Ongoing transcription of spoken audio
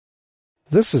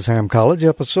This is Ham College,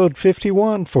 episode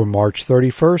 51 for March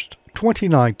 31st,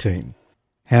 2019.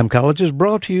 Ham College is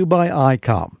brought to you by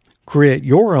ICOM. Create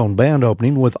your own band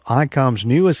opening with ICOM's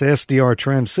newest SDR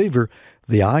transceiver,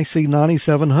 the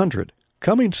IC9700,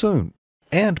 coming soon.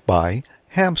 And by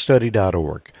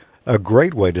hamstudy.org, a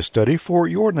great way to study for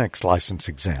your next license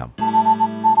exam.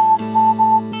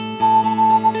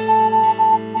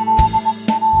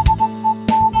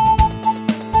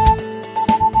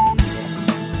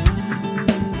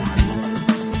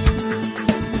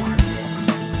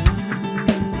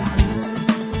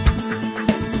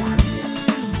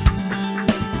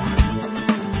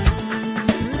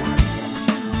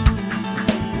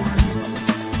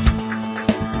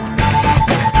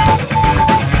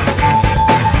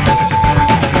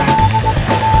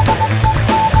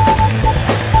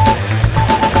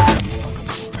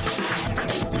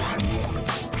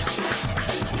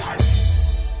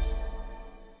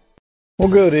 Well,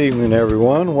 good evening,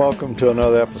 everyone. Welcome to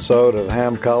another episode of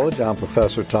Ham College. I'm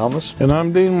Professor Thomas. And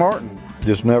I'm Dean Martin.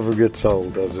 Just never gets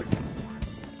old, does it?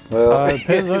 Well,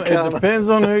 it depends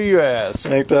on who you ask.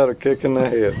 Ain't that a kick in the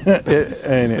head?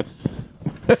 Ain't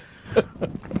it?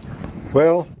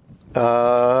 Well,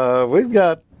 we've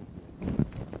got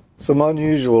some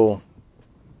unusual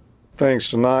things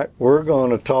tonight. We're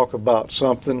going to talk about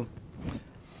something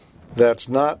that's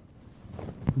not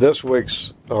this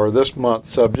week's or this month's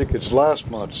subject. It's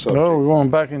last month's subject. Oh, we're going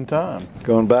back in time.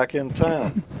 Going back in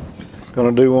time.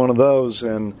 Going to do one of those.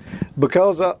 And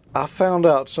because I found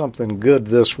out something good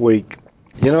this week.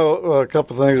 You know, a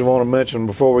couple of things I want to mention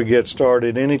before we get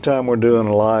started. Anytime we're doing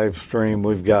a live stream,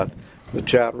 we've got the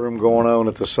chat room going on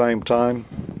at the same time.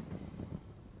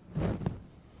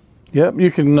 Yep,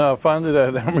 you can find it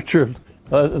at amateur.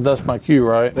 That's my cue,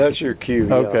 right? That's your cue.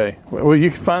 Yeah. Okay. Well,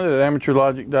 you can find it at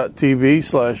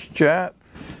amateurlogic.tv/chat.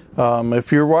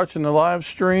 If you're watching the live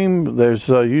stream, there's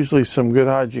usually some good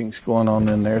hijinks going on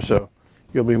in there, so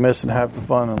you'll be missing half the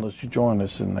fun unless you join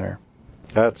us in there.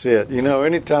 That's it. You know,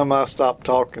 anytime I stop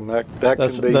talking, that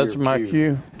can be that's your my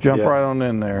cue. Jump right on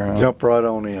in there. Huh? Jump right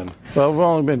on in. Well, we've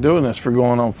only been doing this for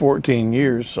going on 14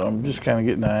 years, so I'm just kind of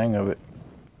getting the hang of it.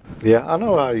 Yeah, I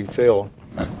know how you feel.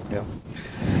 Yeah.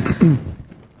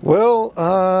 Well,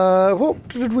 what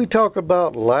did we talk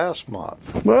about last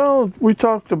month? Well, we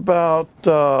talked about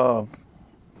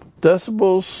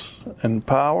decibels and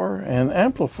power and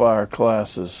amplifier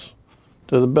classes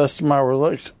to the best of my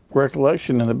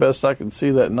recollection, and the best I can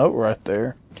see that note right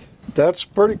there. That's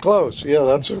pretty close. Yeah,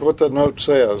 that's what the note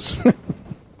says.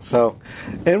 So,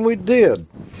 and we did.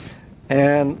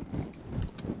 And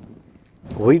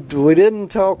we didn't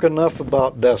talk enough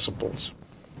about decibels.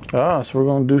 So we're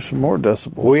going to do some more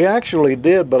decibels. We actually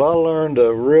did, but I learned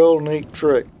a real neat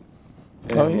trick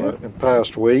in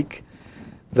past week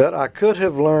that I could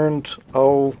have learned,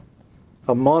 a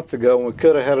month ago, and we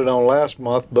could have had it on last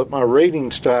month, but my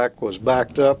reading stack was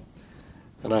backed up,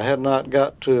 and I had not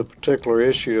got to a particular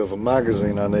issue of a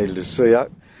magazine I needed to see. I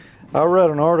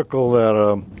read an article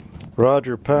that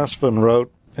Roger Pasfin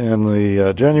wrote in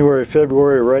the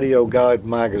January-February Radio Guide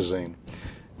magazine.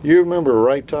 You remember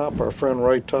Ray Top, our friend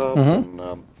Ray Top? Mm-hmm.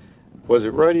 And, was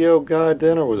it Radio Guide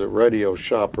then, or was it Radio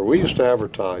Shopper? We used to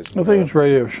advertise. I think it's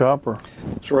Radio Shopper.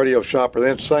 It's Radio Shopper.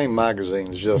 They're the same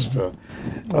magazines, just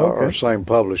our same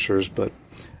publishers, but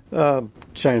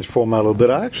changed format a little bit.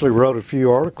 I actually wrote a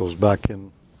few articles back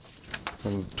in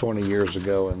 20 years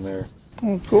ago in there.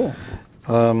 Oh, cool.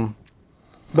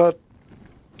 But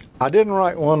I didn't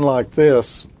write one like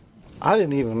this. I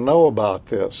didn't even know about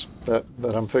this that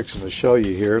I'm fixing to show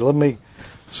you here. Let me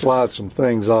slide some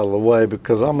things out of the way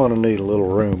because I'm going to need a little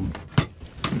room.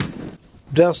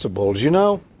 Decibels, you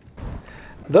know,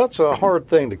 that's a hard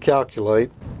thing to calculate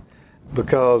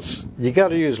because you got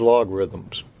to use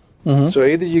logarithms. Mm-hmm. So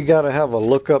either you got to have a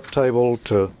lookup table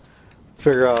to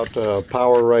figure out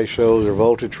power ratios or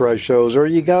voltage ratios, or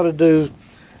you got to do,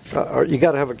 or you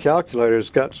got to have a calculator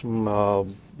that's got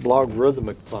some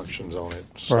logarithmic functions on it,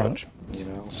 such, you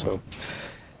know. So,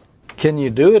 can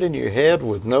you do it in your head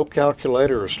with no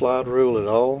calculator or slide rule at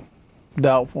all?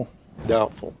 Doubtful.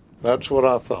 That's what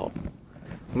I thought.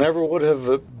 Never would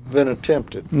have been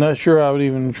attempted. Not sure I would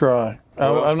even try.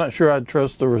 Well, I'm not sure I'd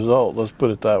trust the result. Let's put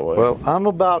it that way. Well, I'm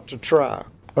about to try.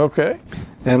 Okay.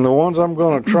 And the ones I'm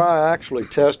going to try, I actually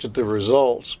tested the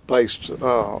results based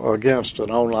against an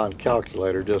online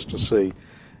calculator just to see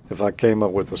if I came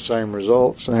up with the same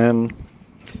results, and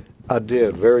I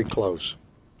did, very close.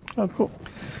 Oh, cool.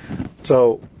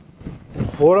 So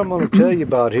what I'm going to tell you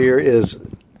about here is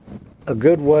a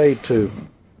good way to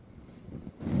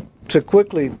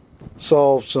quickly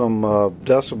solve some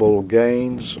decibel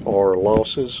gains or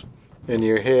losses in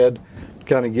your head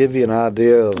kind of give you an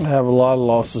idea of. I have a lot of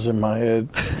losses in my head.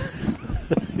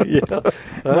 Yeah,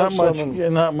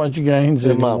 not much gains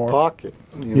in anymore. my pocket.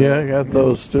 Yeah, I got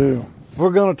those too. We're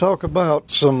going to talk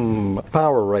about some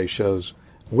power ratios.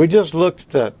 We just looked at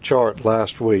that chart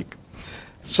last week.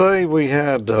 Say we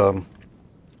had 3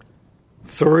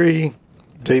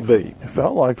 dB. It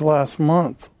felt like last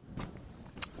month.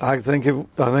 I think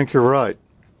you're right.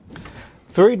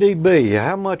 3 dB.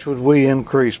 How much would we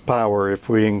increase power if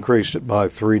we increased it by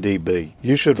 3 dB?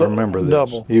 You should remember this.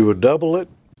 Double. You would double it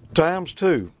times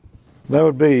 2. That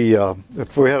would be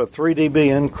if we had a 3 dB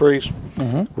increase,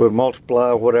 we'd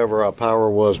multiply whatever our power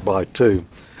was by 2.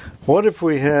 What if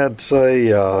we had, say,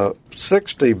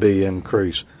 6 dB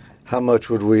increase? How much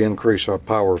would we increase our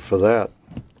power for that?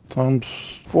 Times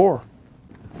 4.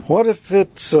 What if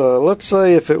it's, let's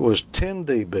say if it was 10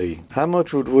 dB, how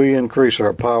much would we increase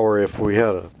our power if we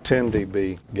had a 10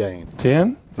 dB gain?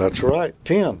 10? That's right,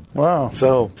 10. Wow.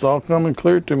 So It's all coming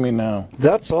clear to me now.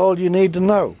 that's all you need to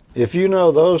know. If you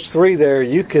know those 3 there,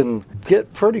 you can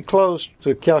get pretty close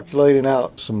to calculating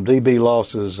out some dB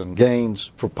losses and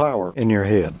gains for power in your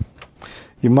head.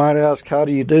 You might ask, how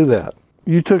do you do that?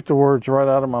 You took the words right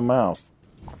out of my mouth.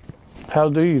 How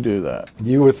do you do that?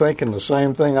 You were thinking the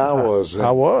same thing I was.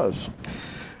 I was.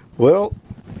 Well,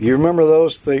 you remember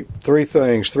those 3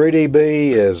 things. 3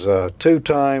 dB is 2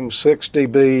 times 6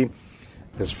 dB.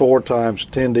 It's 4 times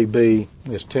 10 dB.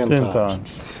 It's 10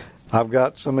 times. I've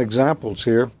got some examples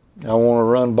here I want to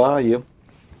run by you.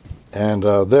 And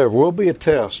there will be a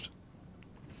test.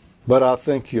 But I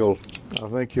think you'll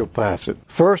pass it.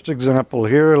 First example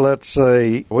here, let's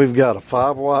say we've got a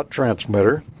 5-watt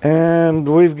transmitter, and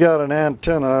we've got an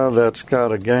antenna that's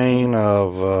got a gain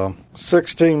of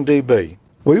 16 dB.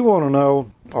 We want to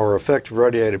know our effective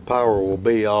radiated power will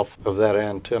be off of that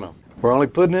antenna. We're only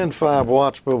putting in 5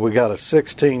 watts, but we got a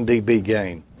 16 dB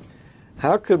gain.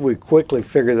 How could we quickly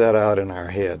figure that out in our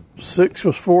head? 6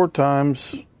 was 4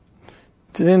 times.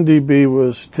 10 dB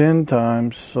was 10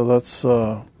 times. So that's...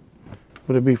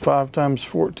 would it be 5 times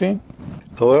 14?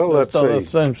 Well, let's see. That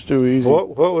seems too easy.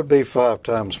 What would be 5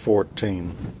 times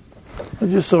 14? I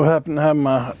just so happen to have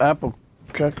my Apple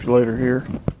calculator here.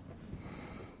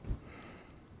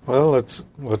 Well, let's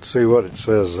see what it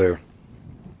says there.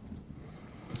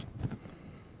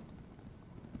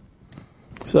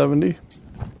 70.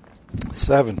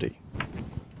 70.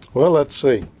 Well, let's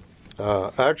see.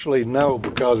 Actually, no,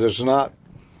 because it's not.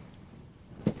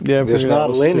 Yeah, It's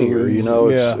not linear, you know.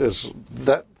 Yeah. It's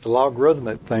that the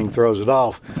logarithmic thing throws it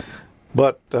off.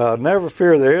 But never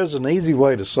fear, there is an easy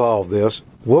way to solve this.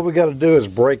 What we got to do is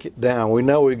break it down. We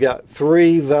know we've got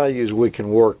 3 values we can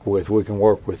work with. We can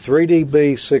work with 3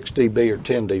 dB, 6 dB, or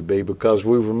 10 dB because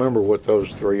we remember what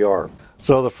those 3 are.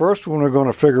 So the first one we're going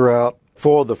to figure out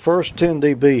for the first 10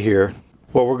 dB here,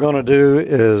 what we're going to do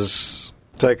is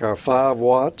take our 5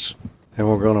 watts and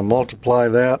we're going to multiply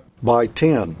that by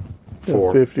 10.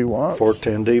 For 50 watts. For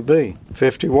 10 dB.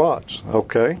 50 watts.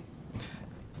 Okay.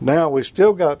 Now we've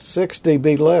still got 6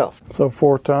 dB left. So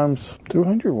 4 times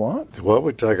 200 watts. Well,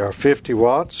 we take our 50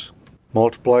 watts,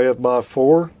 multiply it by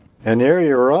 4, and there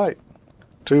you're right.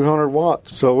 200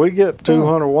 watts. So we get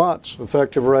 200 watts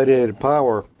effective radiated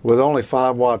power with only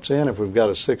 5 watts in if we've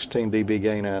got a 16 dB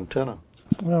gain antenna.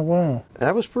 Oh, wow.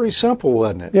 That was pretty simple,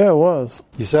 wasn't it? Yeah, it was.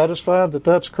 You satisfied that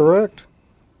that's correct?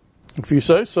 If you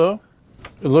say so.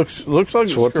 It looks like That's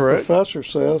it's what correct. the professor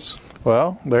says.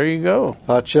 Well, there you go.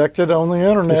 I checked it on the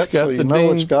internet, so you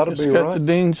know it's got to be right. It's got the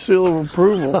dean's seal of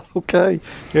approval. Okay.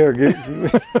 Here,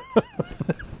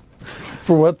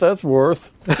 For what that's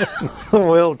worth.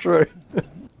 Well, true.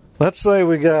 Let's say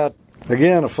we got,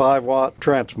 again, a 5-watt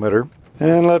transmitter.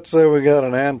 And let's say we got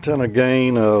an antenna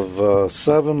gain of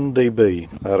 7 dB.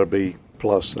 That'll be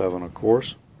plus 7, of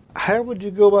course. How would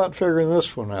you go about figuring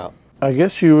this one out? I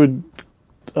guess you would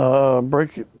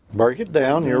break it. Break it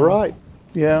down, you're right.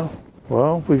 Yeah.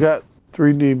 Well, we got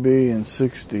 3 dB and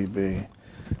 6 dB.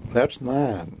 That's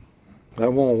 9.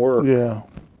 That won't work. Yeah.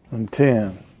 And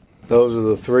 10. Those are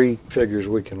the 3 figures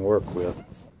we can work with.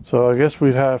 So I guess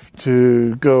we'd have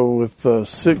to go with 6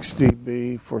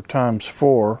 dB for times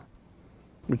 4,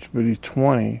 which would be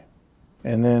 20,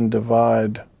 and then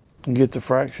divide and get the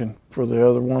fraction for the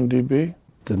other 1 dB.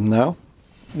 No.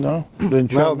 No?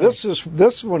 Didn't you? Now,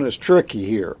 this one is tricky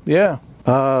here. Yeah.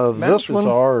 This one is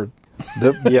hard.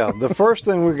 The first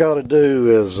thing we got to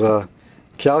do is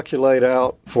calculate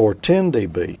out for 10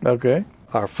 dB. Okay.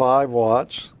 Our 5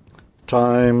 watts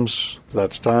times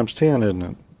 10, isn't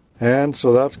it? And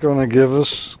so that's going to give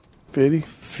us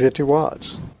 50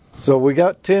 watts. So we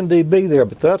got 10 dB there,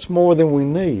 but that's more than we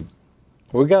need.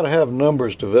 We got to have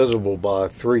numbers divisible by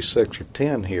 3, 6, or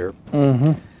 10 here.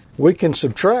 Mm-hmm. we can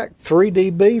subtract 3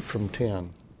 dB from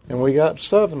 10, and we got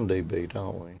 7 dB,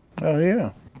 don't we? Oh,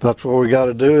 yeah. That's what we got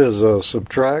to do is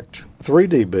subtract 3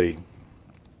 dB.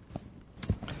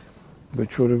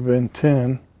 Which would have been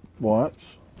 10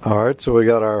 watts. All right, so we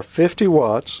got our 50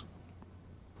 watts,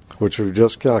 which we've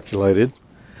just calculated,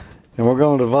 and we're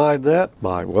going to divide that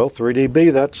by, well, 3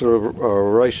 dB, that's a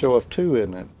ratio of 2,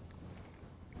 isn't it?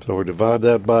 So we divide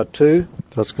that by 2,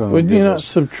 that's going to Would give you not us...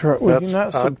 subtract? Would you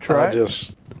not subtract?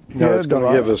 No, it's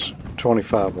going to give us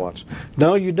 25 watts.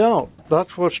 No, you don't.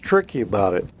 That's what's tricky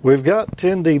about it. We've got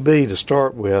 10 dB to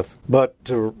start with, but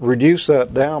to reduce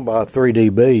that down by 3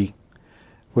 dB,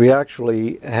 we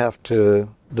actually have to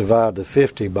divide the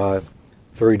 50 by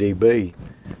 3 dB,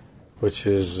 which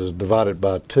is divided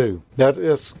by 2. That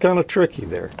is kind of tricky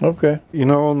there. Okay. You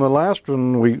know, on the last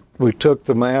one, we took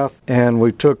the math and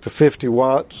we took the 50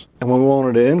 watts and we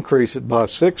wanted to increase it by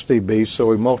 6 dB, so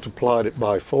we multiplied it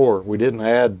by 4. We didn't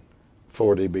add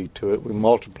 4 dB to it. We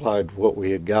multiplied what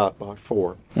we had got by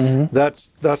 4. Mm-hmm.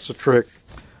 That's the trick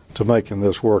to making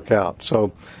this work out.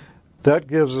 So that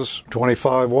gives us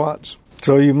 25 watts.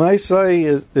 So you may say,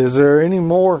 is there any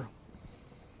more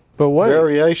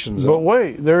variations? But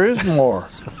wait, there is more.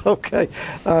 Okay.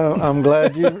 I'm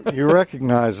glad you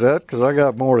recognize that because I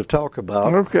got more to talk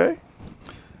about. Okay.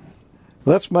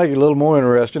 Let's make it a little more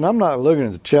interesting. I'm not looking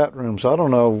at the chat room, so I don't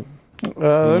know.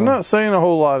 They're not saying a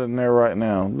whole lot in there right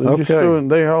now. They're just doing.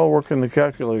 They all working the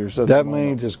calculators. That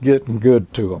means it's getting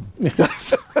good to them.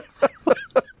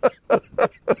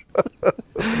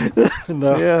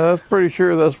 No. Yeah, that's pretty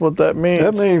sure that's what that means.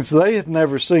 That means they had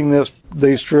never seen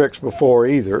these tricks before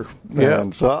either. Yeah.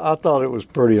 And so I thought it was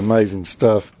pretty amazing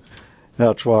stuff.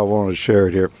 That's why I wanted to share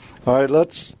it here. All right,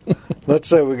 let's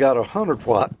say we got a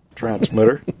 100-watt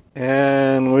transmitter,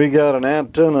 and we got an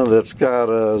antenna that's got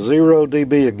a 0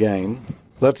 dB of gain.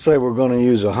 Let's say we're going to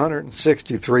use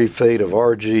 163 feet of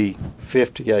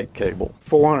RG58 cable,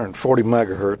 440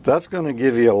 megahertz. That's going to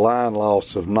give you a line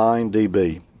loss of 9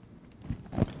 dB.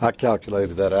 I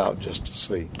calculated that out just to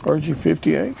see.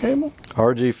 RG58 cable?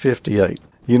 RG58.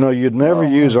 You know, you'd never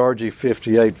use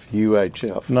RG58 for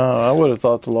UHF. No, I would have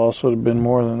thought the loss would have been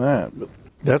more than that. But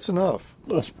that's enough.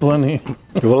 That's plenty.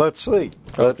 Well, let's see.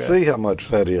 Let's see how much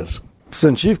that is.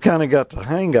 Since you've kind of got the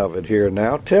hang of it here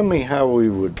now, tell me how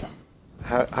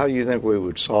you think we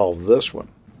would solve this one.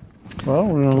 Well,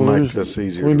 we're to make this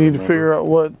easier. We need to figure out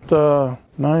what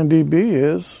 9 dB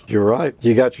is. You're right.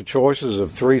 You got your choices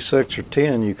of 3, 6, or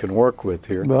 10 you can work with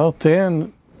here. Well,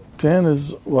 10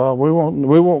 is, well, we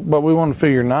won't, but we want to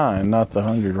figure 9, not the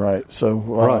 100, right? So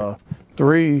right.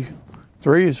 3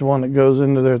 is the one that goes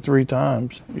into there 3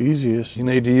 times. Easiest. You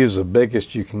need to use the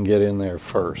biggest you can get in there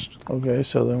first. Okay,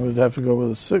 so then we'd have to go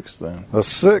with a 6 then. A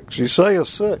 6. You say a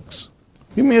 6.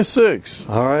 Give me a 6.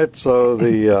 All right, so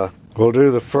we'll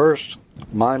do the first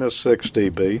minus 6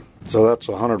 dB. So that's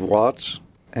 100 watts.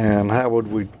 And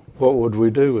what would we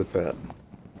do with that?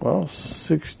 Well,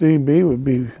 6 dB would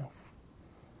be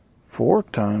 4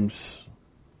 times.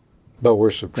 But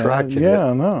we're subtracting it. Yeah,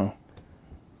 I know.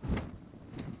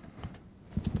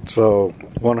 So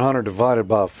 100 divided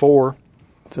by 4.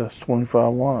 That's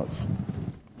 25 watts.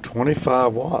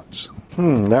 25 watts.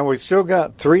 Now we still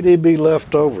got 3 dB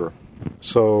left over.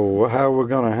 So how are we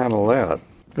going to handle that?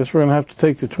 Guess we're going to have to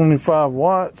take the 25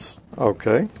 watts.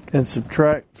 Okay. And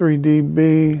subtract 3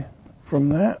 dB from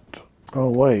that. Oh,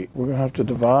 wait. We're going to have to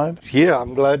divide? Yeah,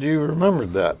 I'm glad you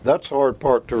remembered that. That's the hard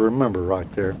part to remember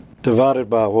right there. Divided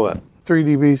by what? 3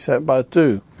 dB set by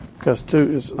 2. Because 2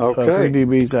 is 3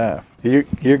 dB is half.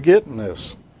 You're getting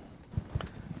this.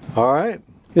 All right.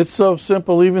 It's so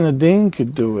simple, even the dean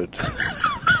could do it.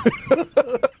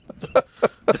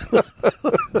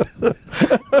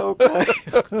 Okay.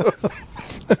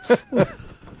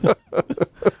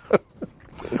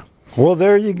 Well,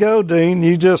 there you go, Dean.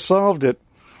 You just solved it.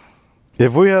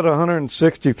 If we had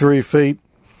 163 feet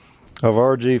of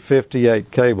RG58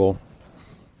 cable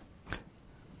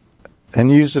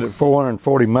and used it at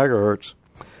 440 megahertz,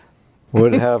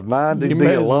 we'd have 9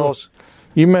 dB of loss.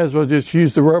 You may as well just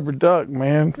use the rubber duck,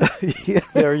 man. Yeah,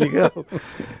 there you go.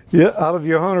 Yeah, out of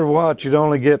your 100 watts, you'd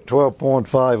only get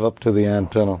 12.5 up to the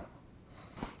antenna.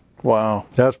 Wow.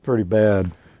 That's pretty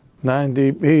bad. 9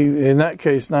 dB. In that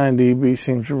case, 9 dB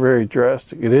seems very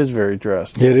drastic. It is very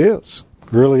drastic. It is.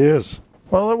 It really is.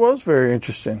 Well, it was very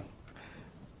interesting.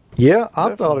 Yeah,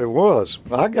 I thought it was.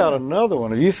 I got another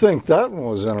one. If you think that one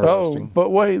was interesting. Oh,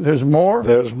 but wait, there's more?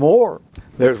 There's more.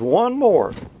 There's one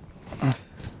more.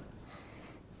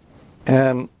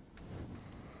 And,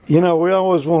 you know, we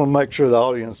always want to make sure the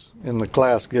audience in the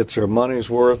class gets their money's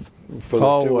worth for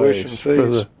the tuition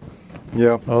fees.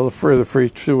 For the free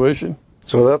tuition?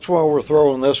 So that's why we're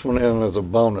throwing this one in as a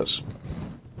bonus.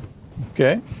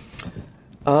 Okay.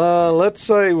 Let's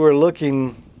say we're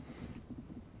looking,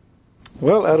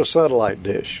 well, at a satellite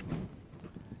dish.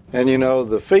 And, you know,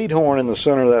 the feed horn in the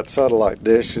center of that satellite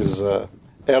dish is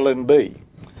LNB,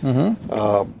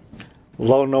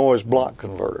 low noise block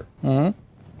converter.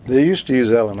 They used to use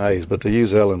LNAs, but they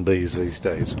use LNBs these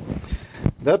days.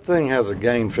 That thing has a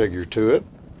gain figure to it.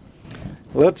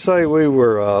 Let's say we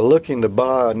were looking to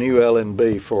buy a new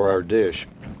LNB for our dish,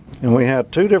 and we had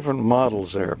two different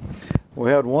models there.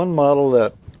 We had one model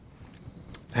that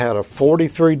had a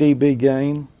 43 dB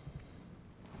gain,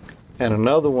 and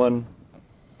another one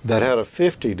that had a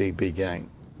 50 dB gain.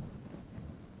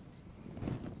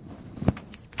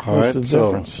 All What's right, the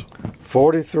difference?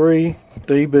 43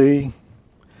 dB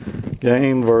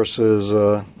gain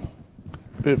versus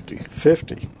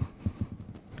 50.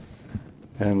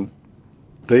 And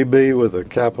dB with a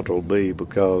capital B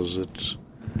because it's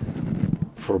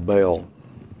for bell.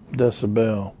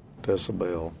 Decibel.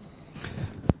 The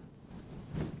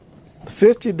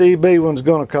 50 dB one's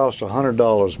going to cost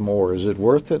 $100 more. Is it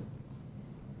worth it?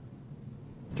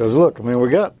 Because look, I mean,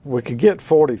 we could get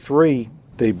 43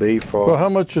 dB for. Well, how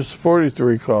much does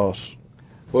 43 cost?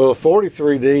 Well,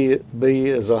 43 dB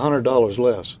is $100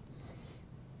 less.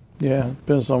 Yeah,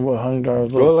 depends on what $100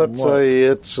 less. Well, let's say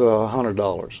it's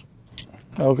 $100.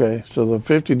 Okay, so the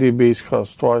 50 dBs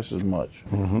cost twice as much.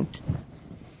 Mm-hmm.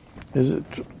 Is it?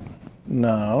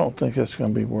 No, I don't think that's going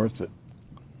to be worth it.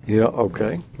 Yeah,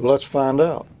 okay. Let's find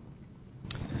out.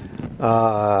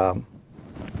 How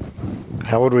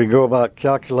would we go about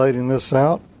calculating this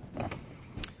out?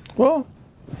 Well,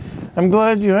 I'm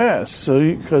glad you asked,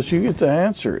 because you get to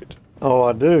answer it. Oh,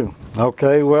 I do.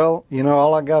 Okay, well, you know,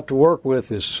 all I got to work with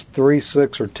is 3,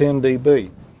 6, or 10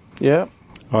 dB. Yeah.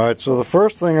 All right, so the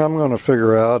first thing I'm going to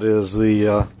figure out is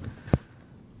the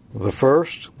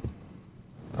first,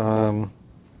 40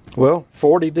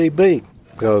 dB,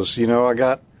 because, you know,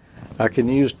 I can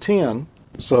use 10.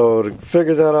 So to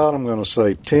figure that out, I'm going to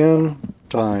say 10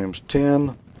 times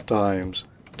 10 times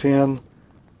 10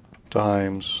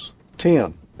 times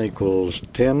 10 equals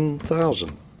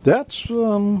 10,000. That's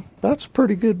a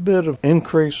pretty good bit of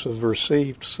increase of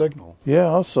received signal. Yeah,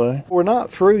 I'll say. We're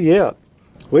not through yet.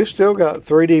 We've still got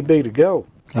 3 dB to go.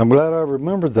 I'm glad I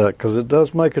remembered that because it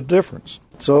does make a difference.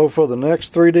 So for the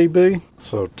next 3 dB,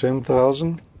 so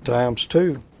 10,000 times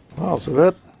 2. Wow, so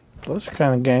that's the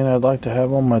kind of gain I'd like to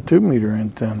have on my 2-meter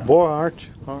antenna. Boy, aren't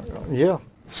you? Yeah.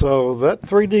 So that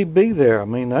 3 dB there, I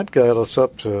mean, that got us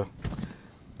up to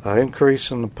an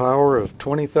increase in the power of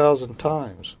 20,000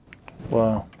 times.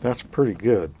 Wow. That's pretty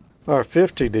good. Our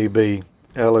 50 dB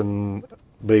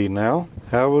LNB now,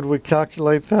 how would we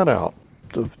calculate that out?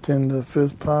 To 10 to the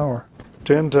 5th power.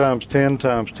 10 times 10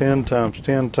 times 10 times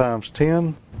 10 times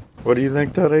 10. What do you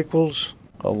think that equals?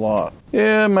 A lot.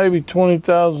 Yeah, maybe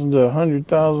 20,000 to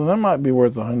 100,000. That might be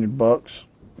worth $100.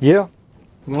 Yeah,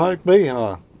 might be,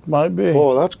 huh? Might be.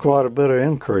 Boy, that's quite a bit of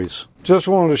increase. Just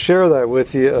wanted to share that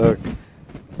with you.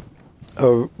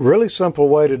 A really simple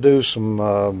way to do some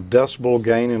decibel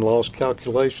gain and loss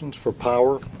calculations for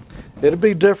power. It'd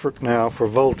be different now for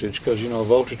voltage because, you know,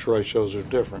 voltage ratios are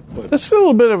different. But it's a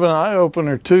little bit of an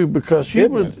eye-opener, too, because you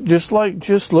would, just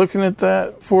looking at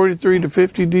that 43 to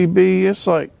 50 dB, it's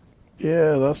like,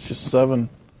 yeah, that's just 7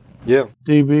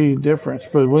 dB difference.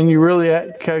 But when you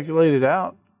really calculate it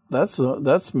out,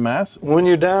 that's massive. When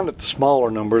you're down at the smaller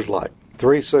numbers like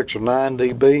 3, 6, or 9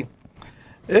 dB,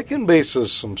 it can be some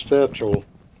substantial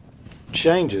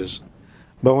changes.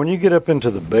 But when you get up into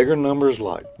the bigger numbers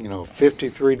like, you know,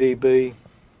 53 dB,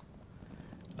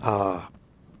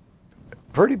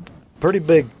 pretty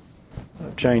big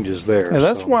changes there. Yeah,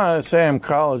 that's why it's Ham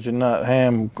College and not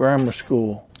Ham Grammar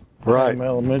School. Right. Ham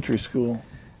Elementary School.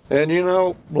 And, you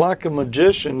know, like a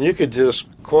magician, you could just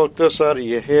quote this out of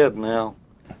your head now.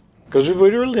 Because we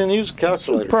really didn't use a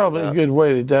calculator. It's probably a good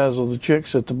way to dazzle the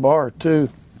chicks at the bar, too.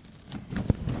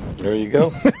 There you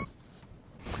go.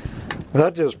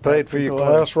 That just paid for your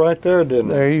class right there,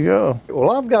 didn't it? There you go.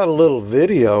 Well, I've got a little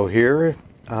video here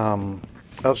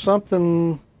of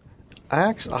something.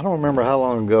 I don't remember how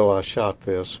long ago I shot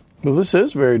this. Well, this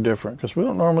is very different because we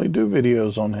don't normally do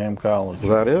videos on Ham College.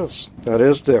 That is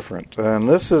different. And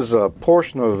this is a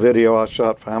portion of a video I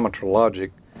shot for Amateur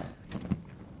Logic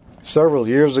several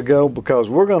years ago because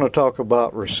we're going to talk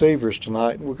about receivers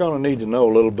tonight. We're going to need to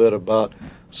know a little bit about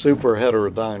super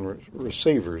heterodyne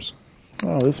receivers.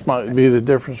 Well, this might be the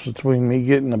difference between me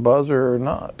getting a buzzer or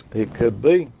not. It could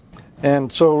be.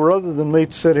 And so rather than me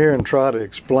sit here and try to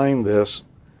explain this,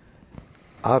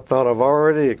 I thought I've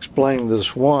already explained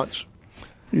this once.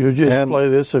 You just play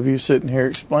this of you sitting here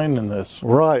explaining this.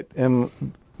 Right. And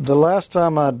the last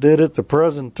time I did it, the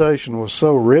presentation was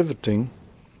so riveting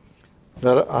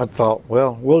that I thought,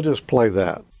 well, we'll just play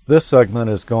that. This segment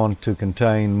is going to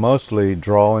contain mostly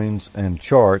drawings and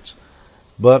charts,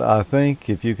 but I think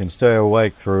if you can stay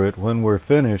awake through it, when we're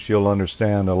finished, you'll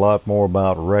understand a lot more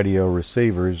about radio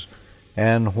receivers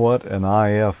and what an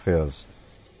IF is.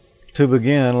 To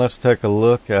begin, let's take a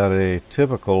look at a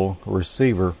typical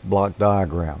receiver block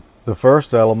diagram. The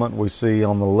first element we see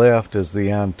on the left is the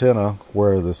antenna,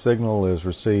 where the signal is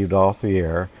received off the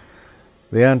air.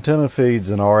 The antenna feeds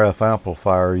an RF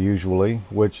amplifier usually,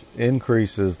 which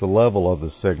increases the level of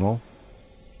the signal.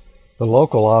 The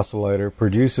local oscillator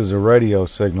produces a radio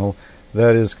signal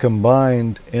that is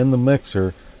combined in the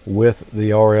mixer with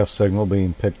the RF signal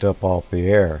being picked up off the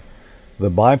air. The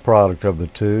byproduct of the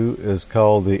two is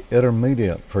called the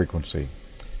intermediate frequency.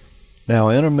 Now,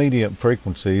 intermediate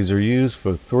frequencies are used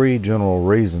for three general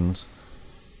reasons.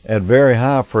 At very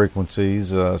high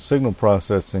frequencies, signal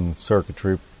processing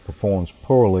circuitry performs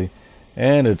poorly,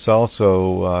 and it's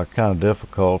also kind of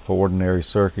difficult for ordinary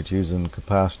circuits using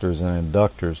capacitors and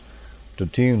inductors to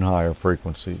tune higher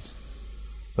frequencies.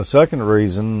 A second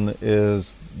reason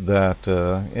is that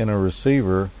in a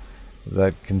receiver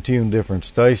that can tune different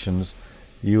stations,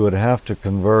 you would have to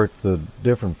convert the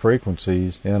different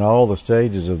frequencies in all the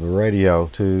stages of the radio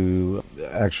to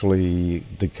actually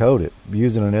decode it.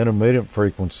 Using an intermediate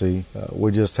frequency,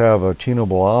 we just have a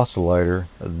tunable oscillator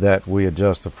that we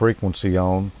adjust the frequency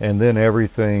on, and then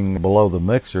everything below the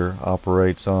mixer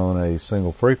operates on a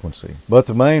single frequency. But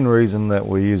the main reason that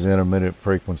we use intermediate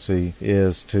frequency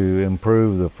is to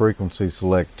improve the frequency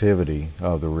selectivity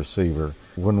of the receiver.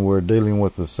 When we're dealing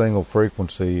with the single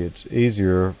frequency, it's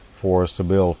easier for us to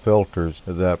build filters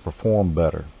that perform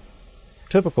better.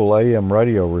 Typical AM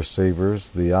radio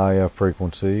receivers, the IF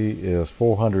frequency is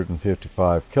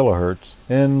 455 kilohertz.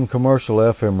 In commercial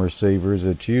FM receivers,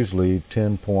 it's usually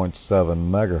 10.7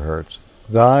 megahertz.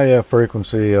 The IF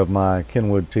frequency of my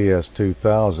Kenwood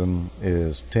TS2000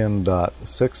 is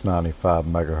 10.695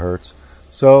 megahertz,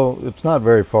 so it's not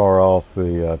very far off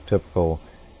the typical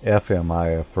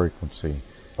FM IF frequency.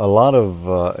 A lot of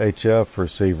HF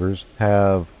receivers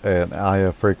have an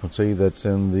IF frequency that's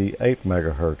in the 8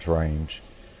 megahertz range.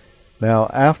 Now,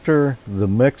 after the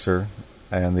mixer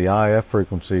and the IF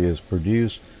frequency is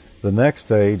produced, the next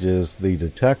stage is the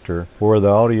detector, where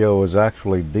the audio is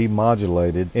actually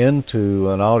demodulated into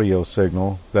an audio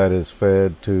signal that is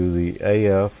fed to the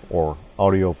AF, or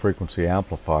audio frequency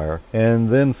amplifier, and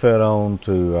then fed on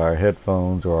to our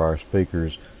headphones or our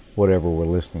speakers, whatever we're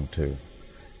listening to.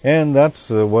 And that's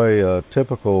the way a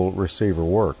typical receiver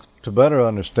works. To better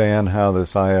understand how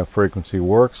this IF frequency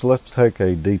works, let's take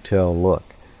a detailed look.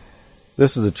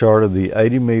 This is a chart of the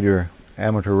 80-meter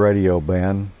amateur radio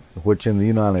band, which in the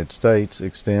United States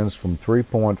extends from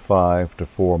 3.5 to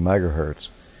 4 megahertz.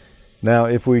 Now,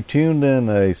 if we tuned in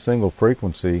a single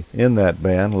frequency in that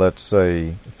band, let's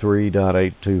say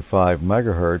 3.825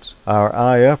 megahertz,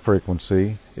 our IF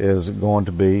frequency is going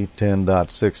to be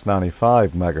 10.695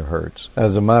 megahertz.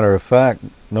 As a matter of fact,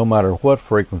 no matter what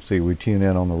frequency we tune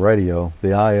in on the radio,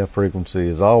 the IF frequency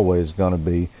is always going to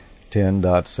be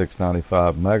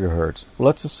 10.695 megahertz.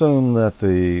 Let's assume that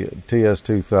the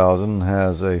TS2000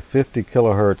 has a 50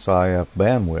 kilohertz IF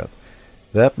bandwidth.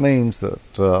 That means that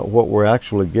what we're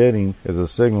actually getting is a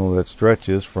signal that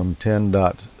stretches from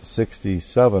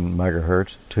 10.67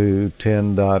 megahertz to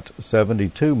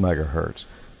 10.72 megahertz,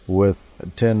 with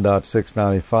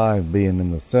 10.695 being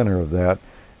in the center of that,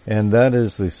 and that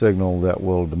is the signal that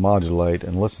we'll demodulate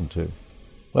and listen to.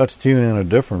 Let's tune in a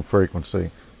different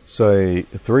frequency, say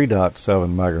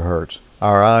 3.7 megahertz.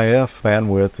 Our IF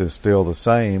bandwidth is still the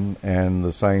same, and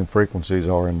the same frequencies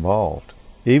are involved.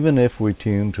 Even if we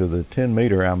tune to the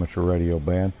 10-meter amateur radio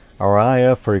band, our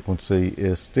IF frequency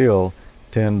is still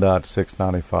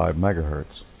 10.695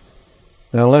 megahertz.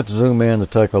 Now let's zoom in to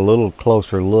take a little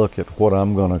closer look at what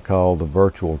I'm going to call the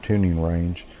virtual tuning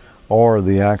range, or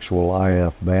the actual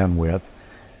IF bandwidth.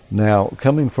 Now,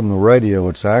 coming from the radio,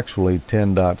 it's actually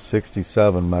 10.67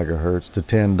 megahertz to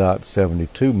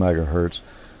 10.72 megahertz,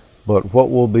 but what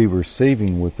we'll be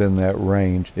receiving within that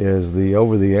range is the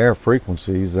over-the-air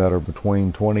frequencies that are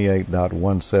between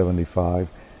 28.175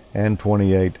 and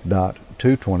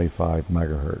 28.225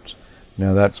 megahertz.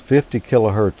 Now that's 50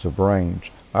 kilohertz of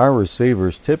range. Our receiver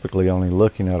is typically only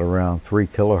looking at around 3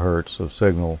 kilohertz of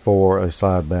signal for a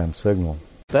sideband signal.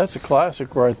 That's a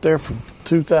classic right there from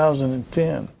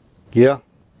 2010. Yeah.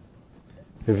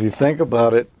 If you think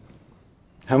about it,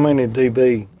 how many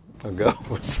dB ago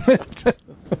was that?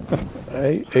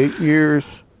 8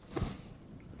 years.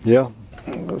 Yeah.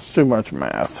 It's too much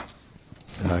math.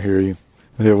 I hear you.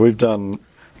 Yeah, we're done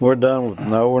with,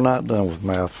 no, we're not done with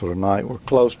math for tonight. We're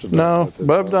close to done. No,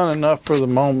 but I've done enough for the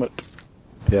moment.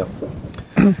 Yeah.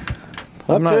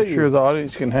 I'm not sure the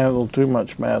audience can handle too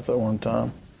much math at one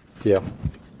time. Yeah.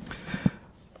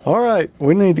 All right,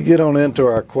 we need to get on into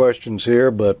our questions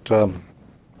here, but, I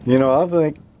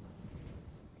think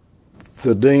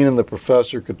the dean and the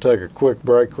professor could take a quick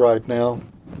break right now.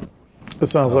 That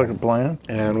sounds like a plan.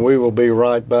 And we will be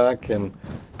right back and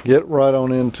get right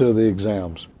on into the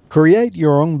exams. Create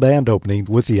your own band opening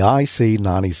with the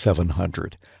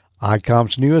IC9700.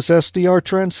 ICOM's newest SDR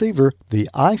transceiver, the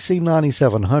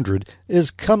IC9700, is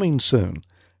coming soon.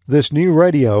 This new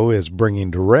radio is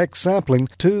bringing direct sampling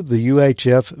to the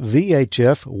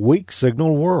UHF-VHF weak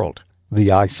signal world. The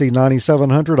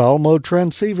IC9700 all-mode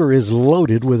transceiver is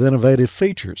loaded with innovative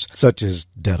features, such as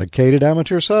dedicated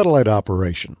amateur satellite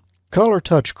operation, color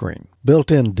touchscreen,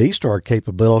 built-in D-Star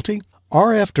capability,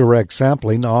 RF direct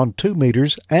sampling on 2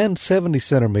 meters and 70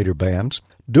 centimeter bands,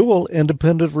 dual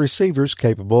independent receivers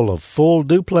capable of full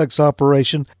duplex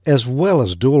operation as well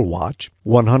as dual watch,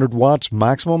 100 watts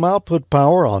maximum output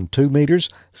power on 2 meters,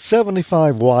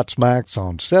 75 watts max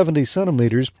on 70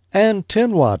 centimeters, and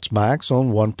 10 watts max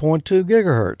on 1.2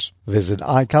 gigahertz. Visit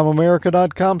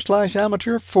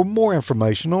ICOMAmerica.com/amateur for more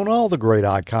information on all the great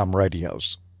ICOM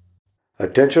radios.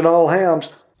 Attention all hams.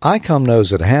 ICOM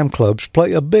knows that ham clubs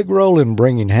play a big role in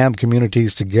bringing ham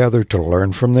communities together to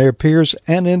learn from their peers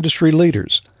and industry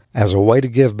leaders. As a way to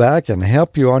give back and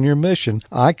help you on your mission,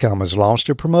 ICOM has launched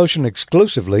a promotion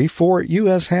exclusively for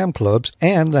U.S. ham clubs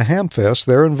and the ham fest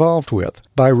they're involved with.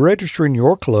 By registering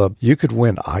your club, you could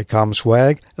win ICOM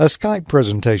swag, a Skype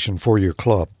presentation for your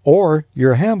club, or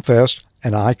your ham fest,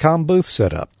 an ICOM booth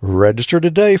setup. Register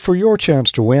today for your chance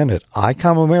to win at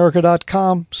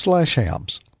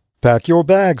ICOMAmerica.com/hams. Pack your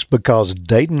bags because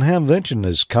Dayton Hamvention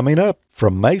is coming up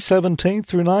from May 17th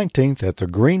through 19th at the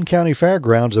Greene County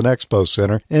Fairgrounds and Expo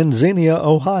Center in Xenia,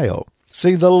 Ohio.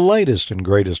 See the latest and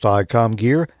greatest ICOM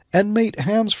gear and meet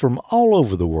hams from all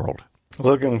over the world.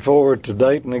 Looking forward to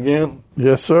Dayton again?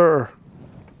 Yes, sir.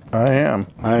 I am.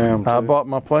 I am, too. I bought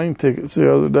my plane tickets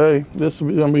the other day. This is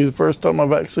going to be the first time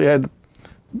I've actually had to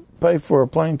pay for a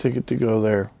plane ticket to go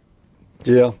there.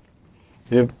 Yeah.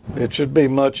 It should be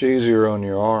much easier on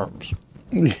your arms.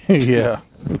 Yeah.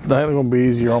 It's not going to be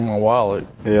easier on my wallet.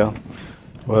 Yeah.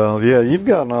 Well, yeah, you've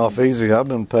gotten off easy. I've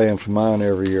been paying for mine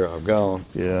every year I've gone.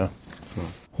 Yeah. So,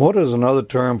 what is another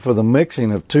term for the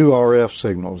mixing of two RF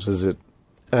signals? Is it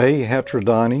A,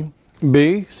 heterodyning,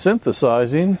 B,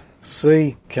 synthesizing,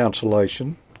 C,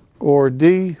 cancellation, or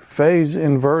D, phase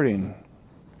inverting?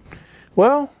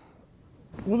 Well,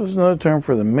 what is another term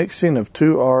for the mixing of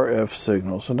two RF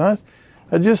signals? And I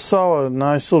just saw a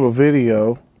nice little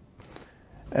video,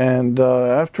 and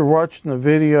after watching the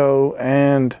video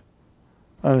and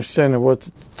understanding what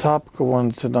the topic of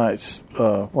one of tonight's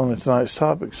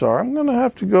topics are, I'm going to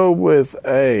have to go with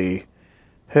A,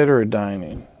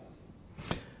 heterodyning.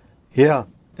 Yeah,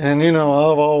 and I've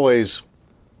always,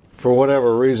 for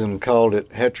whatever reason, called it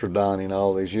heterodyning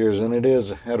all these years, and it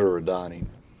is heterodyning.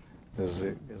 Is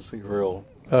the real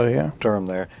term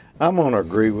there. I'm going to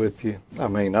agree with you. I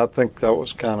mean, I think that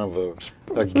was kind of a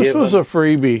given. This was a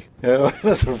freebie. Yeah,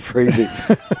 that's a freebie.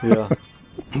 Yeah.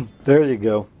 There you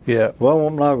go. Yeah. Well,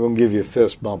 I'm not going to give you a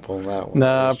fist bump on that one.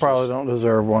 No, I probably don't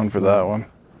deserve one for that one.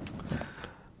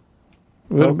 It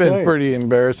would have been pretty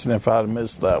embarrassing if I'd have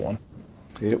missed that one.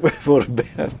 It would have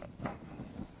been.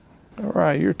 All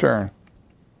right, your turn.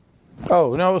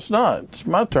 Oh, no, it's not. It's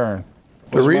my turn.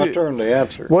 It's my turn to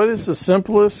answer. What is the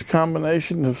simplest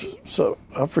combination of...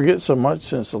 I forget so much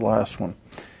since the last one.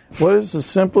 What is the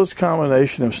simplest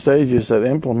combination of stages that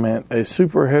implement a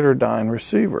super heterodyne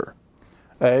receiver?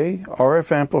 A,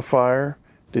 RF amplifier,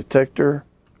 detector,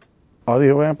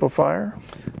 audio amplifier.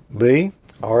 B,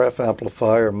 RF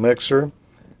amplifier, mixer,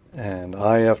 and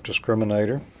IF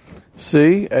discriminator.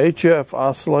 C, HF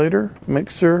oscillator,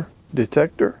 mixer,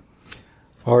 detector.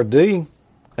 Or D,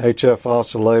 HF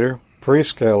oscillator,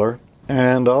 prescaler,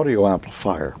 and audio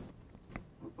amplifier.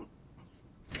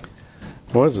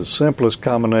 What is the simplest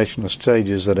combination of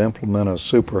stages that implement a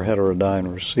super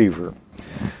heterodyne receiver?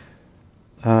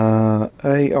 A,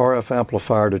 RF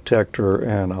amplifier, detector,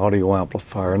 and audio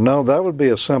amplifier. No, that would be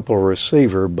a simple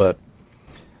receiver, but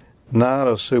not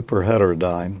a super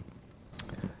heterodyne.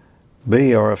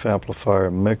 B, RF amplifier,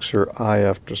 mixer,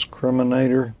 IF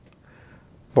discriminator.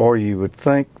 Boy, you would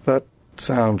think that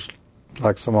sounds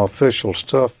like some official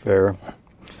stuff there.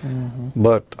 Mm-hmm.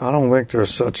 But I don't think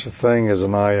there's such a thing as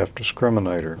an IF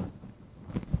discriminator.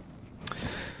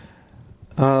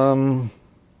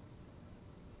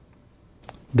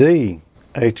 D,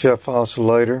 HF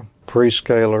oscillator,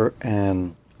 prescaler,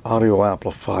 and audio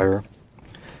amplifier.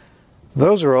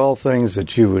 Those are all things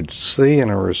that you would see in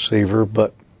a receiver,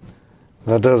 but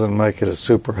that doesn't make it a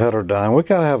super heterodyne. We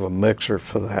got to have a mixer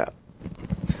for that.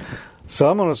 So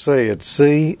I'm going to say it's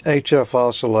C, HF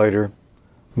oscillator,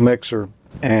 mixer,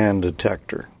 and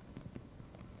detector.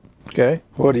 Okay.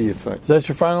 What do you think? Is that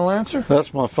your final answer?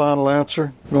 That's my final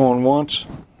answer. Going once.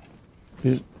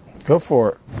 Go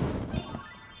for it.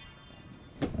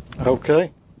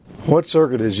 Okay. What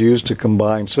circuit is used to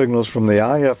combine signals from the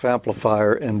IF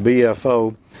amplifier and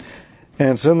BFO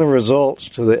and send the results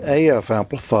to the AF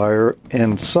amplifier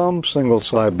in some single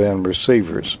sideband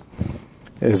receivers?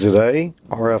 Is it A,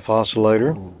 RF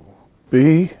oscillator?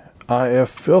 B, IF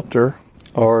filter?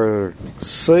 Or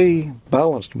C,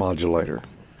 balanced modulator?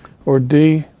 Or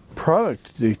D,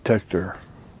 product detector?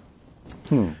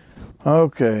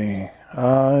 Okay,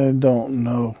 I don't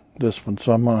know this one,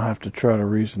 so I'm going to have to try to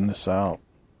reason this out.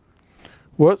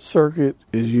 What circuit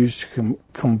is used to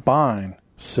combine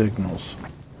signals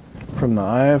from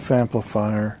the IF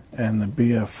amplifier and the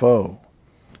BFO?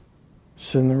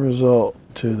 Send the result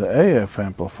to the AF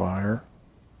amplifier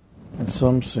and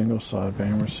some single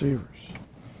sideband receivers.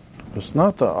 It's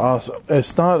not a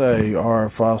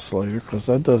RF oscillator because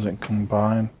that doesn't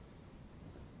combine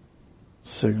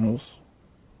signals.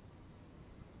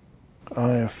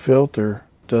 IF filter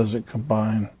doesn't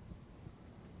combine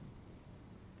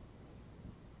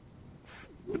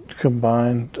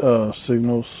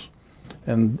signals,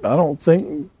 and I don't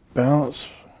think balanced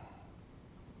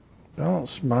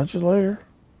modulator.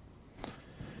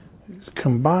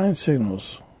 Combined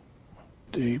signals.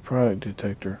 D, product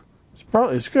detector.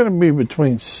 It's going to be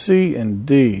between C and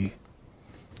D.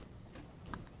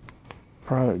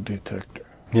 Product detector.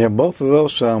 Yeah, both of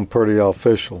those sound pretty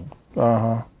official.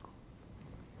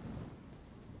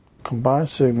 Combine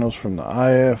signals from the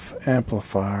IF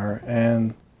amplifier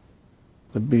and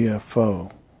the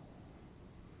BFO.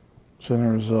 Send the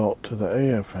result to the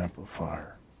AF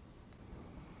amplifier.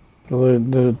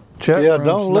 The chat Yeah,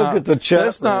 don't look at the chat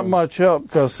That's not much help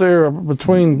because they're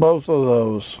between both of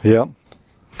those. Yep.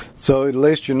 So at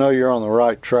least you know you're on the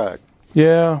right track.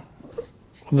 Yeah,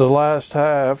 the last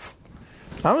half.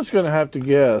 I'm just going to have to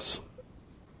guess.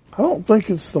 I don't think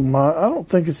it's the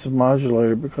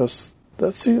modulator because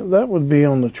that would be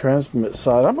on the transmit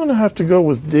side. I'm going to have to go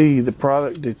with D, the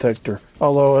product detector.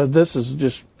 Although this is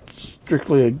just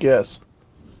strictly a guess.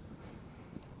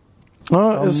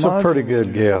 It's a pretty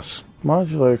good guess.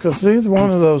 Modulator, because neither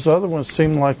one of those other ones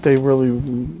seemed like they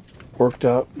really worked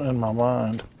out in my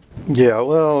mind. Yeah,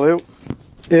 well,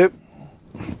 it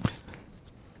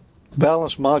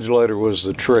balanced modulator was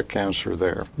the trick answer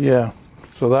there. Yeah,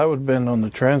 so that would have been on the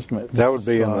transmit. That would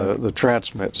be side. on the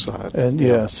transmit side. And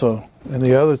and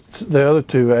the other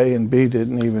two, A and B,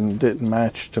 didn't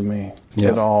match to me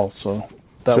at all. So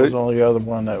that was the only other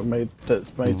one that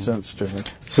made sense to me.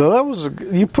 So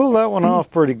you pulled that one off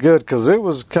pretty good because it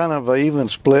was kind of an even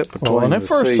split between. When I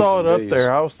first C's saw it and up D's.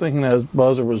 there, I was thinking that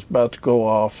buzzer was about to go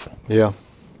off. Yeah,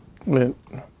 but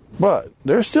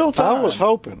there's still time. I was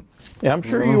hoping. Yeah, I'm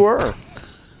sure you were.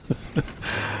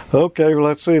 Okay, well,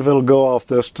 let's see if it'll go off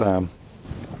this time.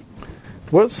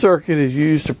 What circuit is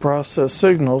used to process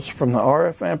signals from the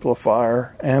RF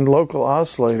amplifier and local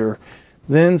oscillator,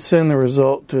 then send the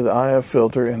result to the IF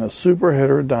filter in a super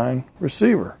heterodyne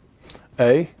receiver?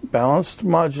 A, balanced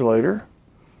modulator.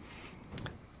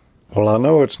 Well, I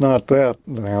know it's not that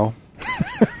now.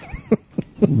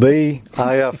 B,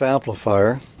 IF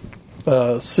amplifier.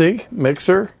 C,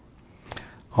 mixer.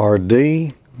 Or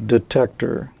D,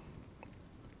 detector.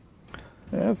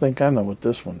 Yeah, I think I know what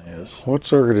this one is. What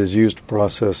circuit is used to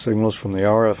process signals from the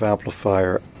RF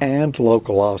amplifier and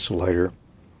local oscillator,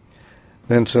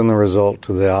 then send the result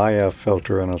to the IF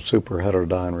filter in a super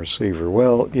heterodyne receiver?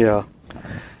 Well, yeah.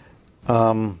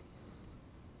 What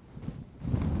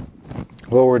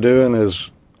we're doing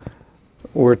is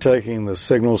we're taking the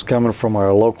signals coming from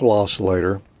our local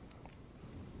oscillator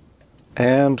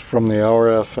and from the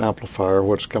RF amplifier,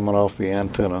 what's coming off the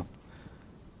antenna,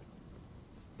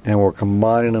 and we're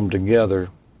combining them together.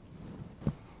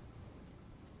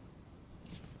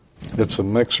 It's a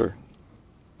mixer.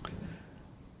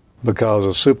 Because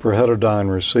a super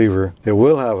heterodyne receiver, it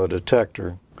will have a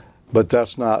detector, but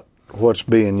that's not what's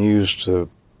being used to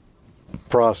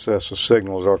process the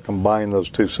signals or combine those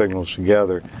two signals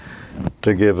together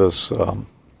to give us,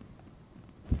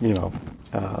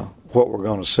 what we're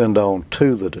going to send on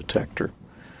to the detector.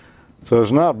 So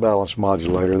it's not balanced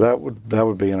modulator. That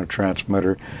would be in a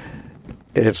transmitter.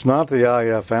 It's not the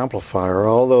IF amplifier,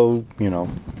 although,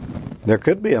 there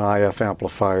could be an IF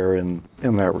amplifier in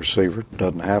that receiver. It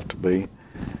doesn't have to be.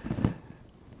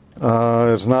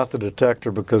 It's not the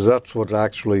detector because that's what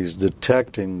actually is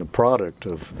detecting the product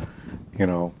of,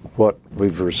 what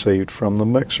we've received from the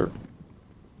mixer.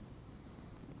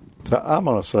 So I'm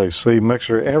going to say C,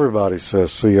 mixer. Everybody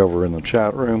says C over in the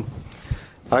chat room.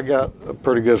 I got a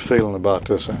pretty good feeling about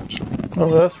this answer. Well,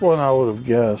 that's what I would have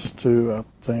guessed, too, I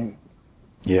think.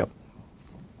 Yep.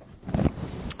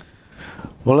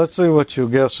 Well, let's see what you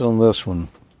guess on this one.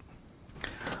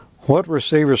 What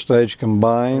receiver stage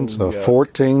combines a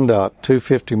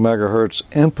 14.250 megahertz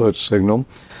input signal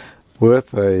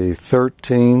with a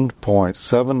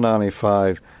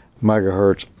 13.795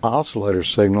 megahertz oscillator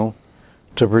signal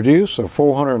to produce a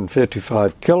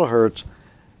 455 kilohertz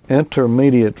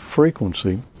intermediate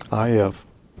frequency IF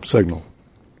signal?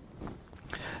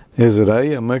 Is it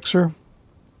A, a mixer?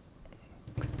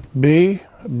 B,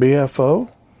 BFO?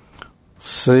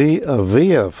 C, a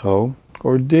VFO?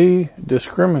 Or D,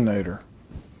 discriminator?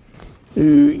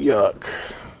 Ooh, yuck.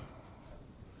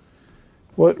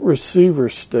 What receiver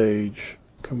stage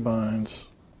combines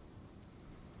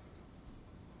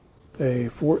a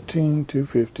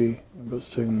 14.250 input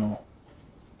signal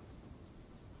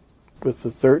with the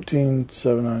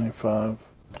 13.795?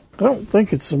 I don't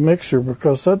think it's a mixer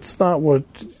because that's not what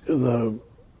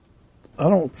I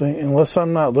don't think, unless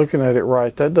I'm not looking at it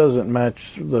right, that doesn't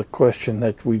match the question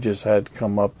that we just had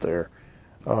come up there,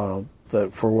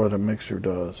 that for what a mixer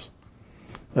does.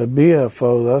 A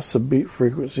BFO, that's the beat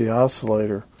frequency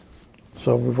oscillator.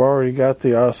 So we've already got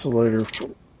the oscillator,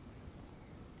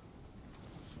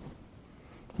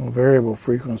 variable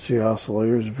frequency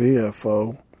oscillators,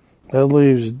 VFO. That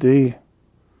leaves D,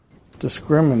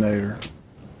 discriminator.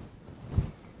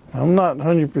 I'm not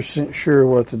 100% sure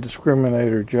what the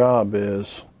discriminator job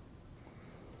is,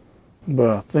 but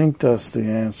I think that's the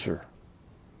answer.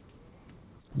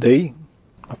 D?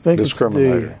 I think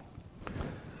discriminator. It's D.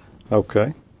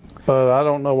 Okay. But I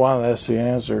don't know why that's the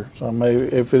answer. So maybe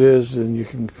if it is, then you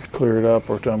can clear it up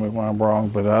or tell me why I'm wrong.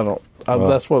 But I don't.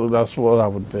 That's what I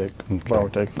would pick if I were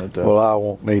taking it down. Well, I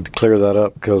won't need to clear that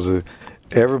up because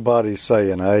everybody's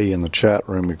saying A in the chat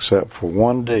room except for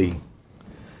one D.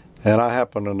 And I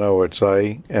happen to know it's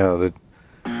A. It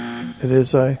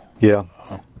is A? Yeah.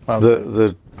 Oh,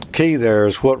 the key there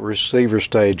is what receiver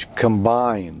stage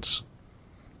combines.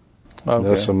 Okay.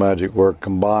 That's a magic word,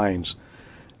 combines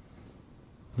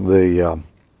the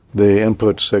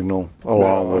input signal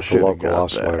along with the local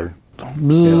oscillator.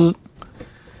 Yeah.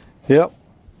 Yep.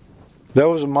 That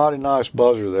was a mighty nice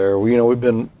buzzer there. We've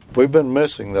been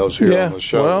missing those here on the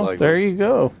show well, lately. There you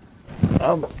go.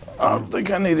 I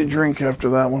think I need a drink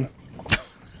after that one.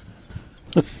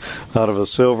 Out of a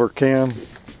silver can?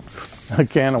 A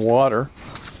can of water.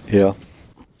 Yeah.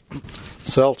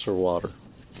 Seltzer water.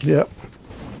 Yep.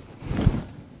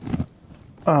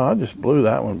 Oh, I just blew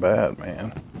that one bad,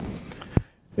 man.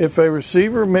 If a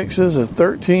receiver mixes a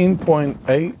 13.8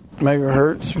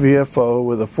 megahertz VFO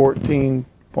with a 14.255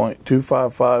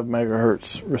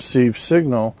 megahertz received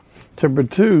signal to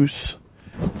produce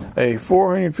a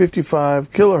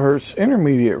 455 kilohertz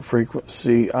intermediate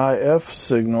frequency IF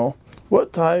signal,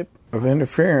 what type of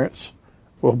interference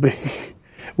will a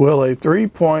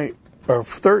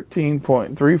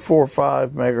 13.345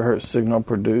 megahertz signal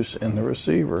produce in the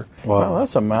receiver? Wow,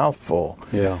 that's a mouthful.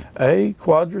 Yeah. A,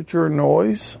 quadrature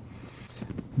noise.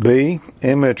 B,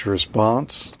 image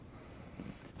response.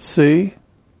 C,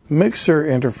 mixer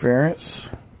interference.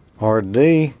 Or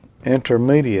D,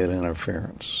 intermediate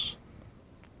interference.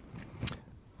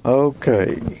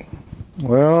 Okay.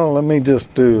 Well, let me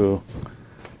just do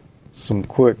some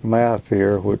quick math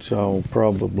here, which I'll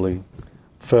probably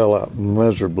fail out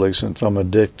miserably since I'm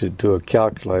addicted to a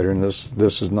calculator, and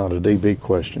this is not a DB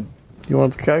question. You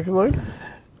want the calculator?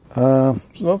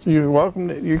 You're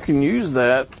welcome. You can use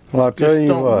that. Well, I'll tell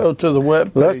you what. Go to the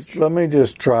web page. Let me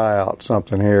just try out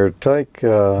something here. Take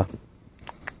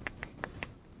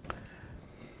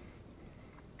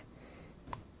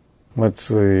let's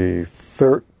see,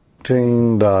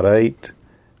 13.8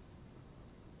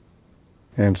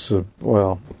 and subtract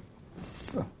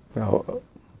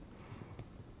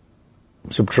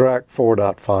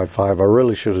 4.55. I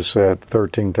really should have said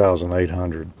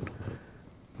 13,800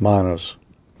 minus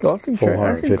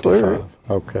 455.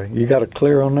 Okay. You got a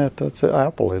clear on that? That's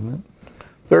Apple, isn't it?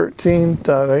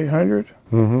 13.800?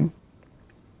 Mm-hmm.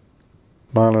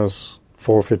 Minus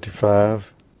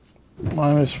 455.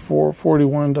 Minus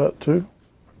 441.2?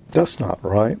 That's not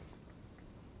right.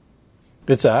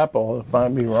 It's Apple. It might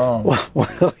be wrong.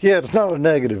 Well, yeah, it's not a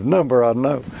negative number, I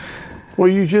know. Well,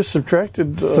 you just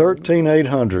subtracted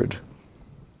 13,800.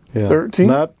 Yeah. 13?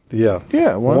 Not, yeah.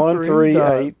 Yeah,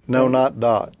 138. No, not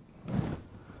dot.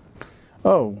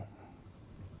 Oh.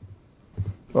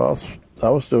 Well, I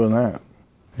was doing that.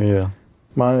 Yeah.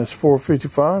 Minus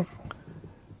 455?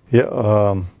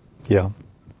 Yeah. Yeah.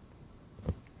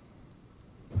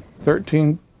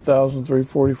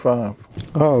 13,345.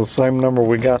 Oh, the same number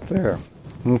we got there.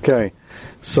 Okay.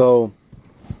 So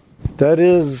that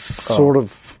is sort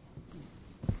of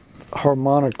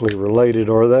harmonically related,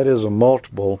 or that is a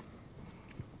multiple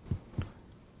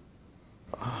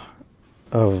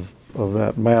of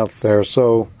that math there.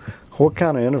 So what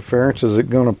kind of interference is it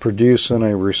going to produce in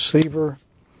a receiver?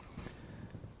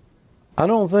 I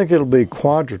don't think it'll be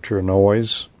quadrature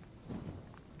noise.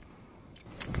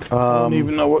 I don't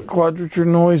even know what quadrature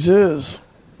noise is.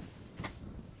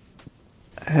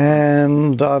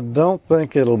 And I don't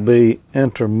think it'll be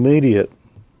intermediate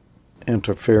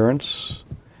interference,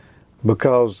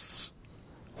 because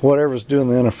whatever's doing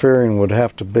the interfering would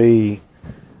have to be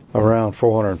around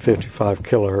 455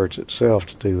 kilohertz itself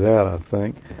to do that, I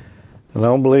think. And I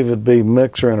don't believe it'd be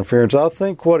mixer interference. I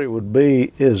think what it would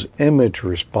be is image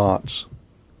response,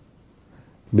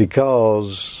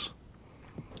 because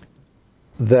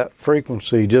that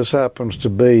frequency just happens to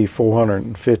be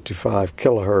 455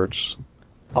 kilohertz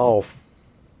off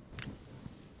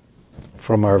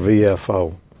from our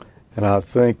VFO. And I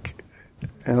think,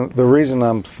 and the reason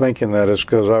I'm thinking that is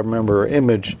because I remember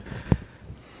images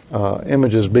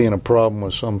being a problem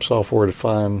with some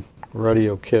software-defined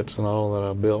radio kits and all that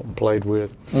I built and played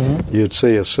with. Mm-hmm. You'd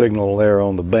see a signal there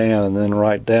on the band, and then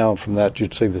right down from that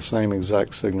you'd see the same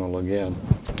exact signal again.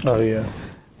 Oh, yeah.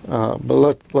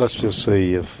 But let's just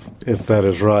see if that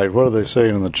is right. What are they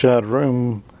saying in the chat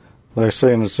room? They're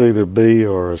saying it's either B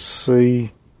or a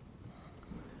C.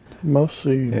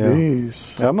 Mostly yeah.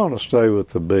 B's. I'm going to stay with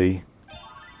the B.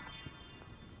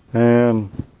 And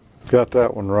got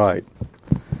that one right.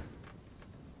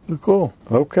 Cool.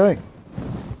 Okay.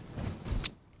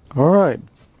 All right.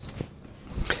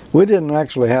 We didn't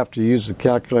actually have to use the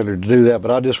calculator to do that,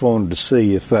 but I just wanted to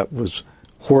see if that was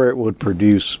where it would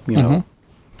produce,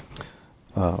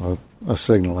 a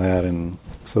signal at, and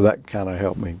so that kind of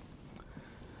helped me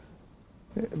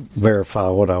verify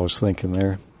what I was thinking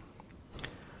there.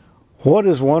 What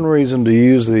is one reason to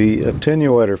use the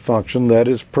attenuator function that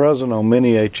is present on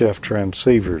many HF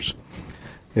transceivers?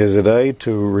 Is it A,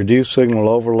 to reduce signal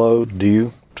overload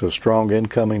due to strong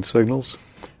incoming signals?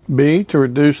 B, to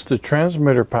reduce the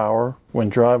transmitter power when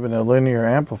driving a linear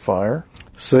amplifier.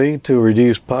 C, to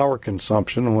reduce power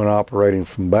consumption when operating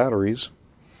from batteries.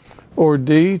 Or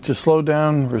D, to slow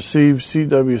down received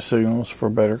CW signals for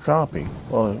better copy.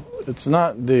 Well, it's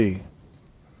not D.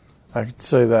 I could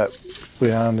say that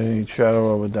beyond any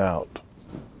shadow of a doubt.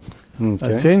 Okay.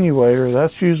 Attenuator,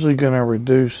 that's usually going to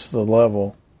reduce the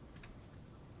level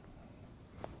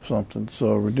of something.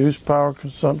 So reduce power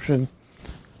consumption.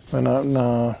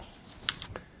 Attenuator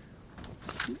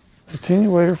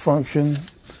function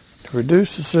to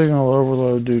reduce the signal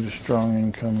overload due to strong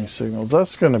incoming signals.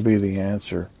 That's going to be the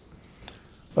answer.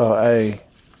 A.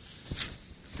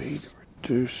 B, to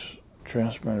reduce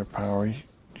transmitter power. You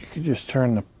could just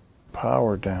turn the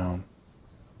power down.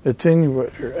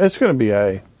 Attenuator. It's going to be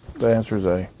A. The answer is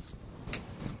A.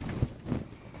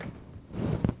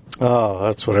 Oh,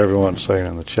 that's what everyone's saying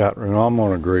in the chat room. I'm going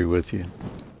to agree with you.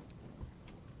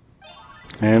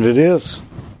 And it is.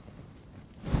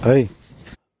 A.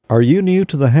 Are you new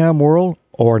to the ham world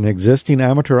or an existing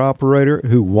amateur operator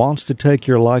who wants to take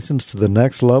your license to the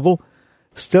next level?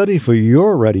 Study for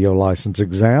your radio license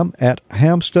exam at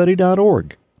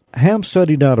hamstudy.org.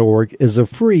 Hamstudy.org is a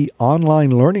free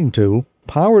online learning tool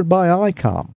powered by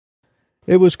ICOM.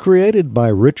 It was created by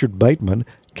Richard Bateman,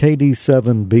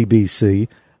 KD7BBC,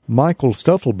 Michael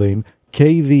Stufflebeam,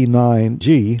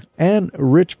 KV9G, and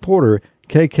Rich Porter,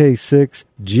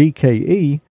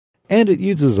 KK6GKE, and it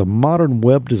uses a modern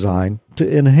web design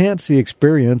to enhance the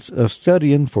experience of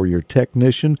studying for your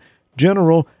technician,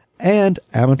 general, and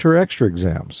amateur extra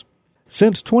exams.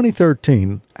 Since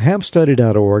 2013,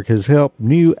 hamstudy.org has helped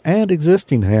new and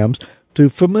existing hams to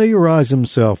familiarize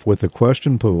themselves with the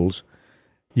question pools,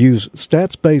 use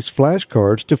stats-based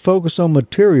flashcards to focus on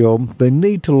material they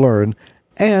need to learn,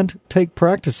 and take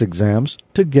practice exams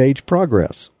to gauge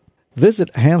progress.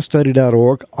 Visit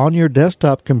hamstudy.org on your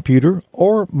desktop computer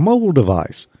or mobile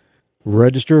device.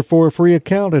 Register for a free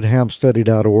account at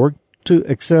hamstudy.org to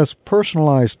access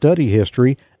personalized study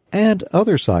history and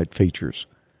other site features.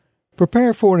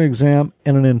 Prepare for an exam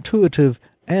in an intuitive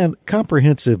and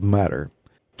comprehensive manner.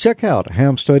 Check out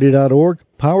hamstudy.org,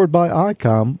 powered by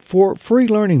ICOM, for free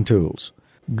learning tools.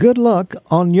 Good luck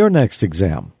on your next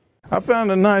exam. I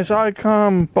found a nice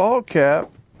ICOM ball cap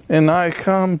and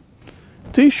ICOM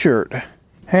t-shirt,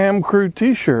 Ham Crew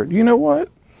t-shirt. You know what?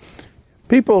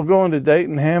 People going to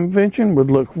Dayton Hamvention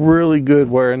would look really good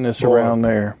wearing this around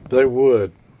there. They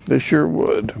would. They sure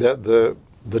would.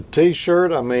 The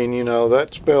T-shirt, I mean, you know,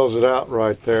 that spells it out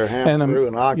right there. Ham Crew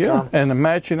and Icon. Yeah, and the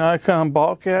matching Icon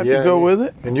ball cap to go with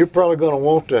it. And you're probably going to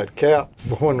want that cap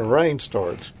for when the rain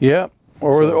starts. Yep.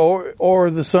 Or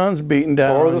the sun's beating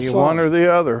down on you, one or the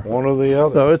other. One or the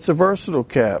other. So it's a versatile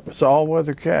cap. It's an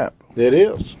all-weather cap. It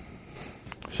is.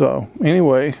 So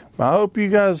anyway, I hope you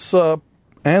guys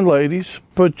and ladies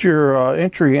put your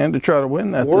entry in to try to win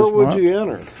that this month. Where would you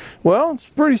enter? Well, it's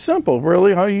pretty simple,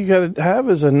 really. All you got to have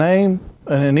is a name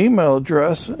and an email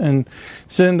address, and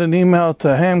send an email to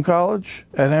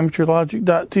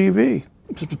hamcollege@amateurlogic.tv.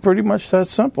 It's pretty much that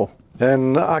simple.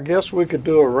 And I guess we could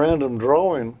do a random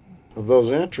drawing of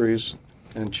those entries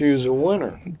and choose a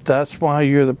winner. That's why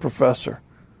you're the professor.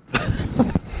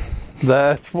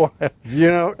 That's why. You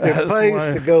know, it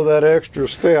pays to go that extra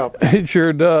step. It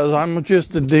sure does. I'm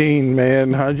just a dean,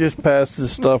 man. I just pass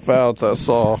this stuff out, that's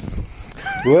all.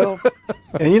 Well,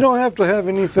 and you don't have to have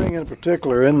anything in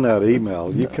particular in that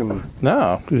email. You can...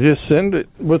 No, you just send it.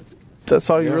 That's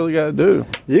all you really got to do.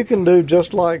 You can do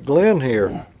just like Glenn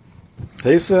here.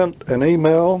 He sent an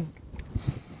email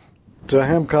to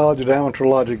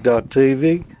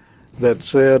hamcollege@amateurlogic.tv that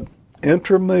said,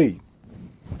 enter me,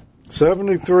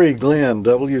 73 Glenn,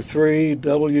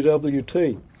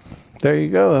 W3WWT. There you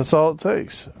go. That's all it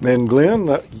takes. And Glenn,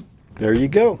 there you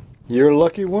go. You're a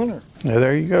lucky winner. Yeah,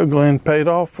 there you go, Glenn. Paid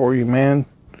off for you, man.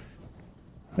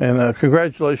 And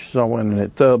congratulations on winning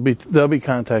it. They'll be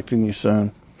contacting you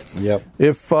soon. Yep.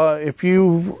 If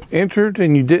you entered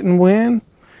and you didn't win,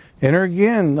 enter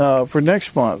again for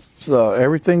next month.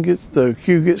 The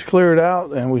queue gets cleared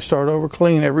out, and we start over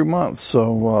clean every month.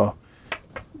 So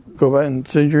go back and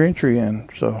send your entry in.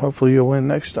 So hopefully you'll win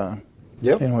next time.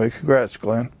 Yep. Anyway, congrats,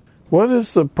 Glenn. What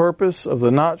is the purpose of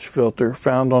the notch filter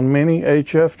found on many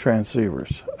HF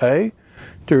transceivers? A,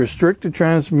 to restrict the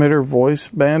transmitter voice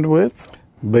bandwidth.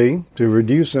 B, to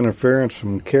reduce interference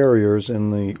from carriers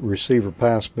in the receiver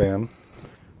passband.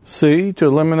 C, to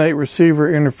eliminate receiver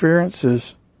interference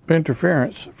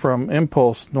from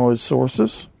impulse noise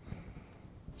sources.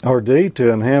 Or D,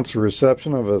 to enhance the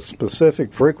reception of a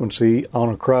specific frequency on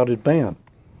a crowded band.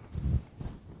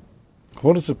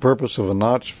 What is the purpose of a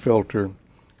notch filter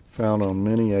found on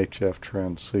many HF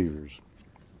transceivers?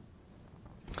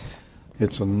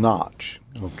 It's a notch,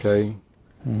 okay?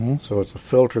 Mm-hmm. So it's a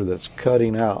filter that's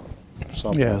cutting out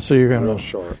something. Yeah, so you're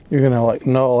gonna like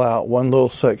null out one little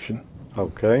section.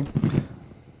 Okay.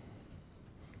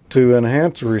 To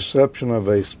enhance the reception of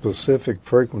a specific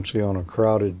frequency on a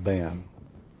crowded band.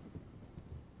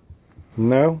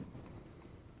 No,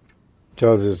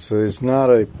 because it's not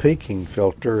a peaking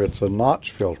filter, it's a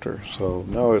notch filter. So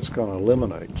no, it's going to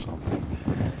eliminate something.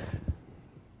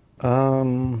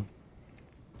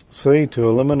 C, to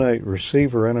eliminate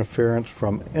receiver interference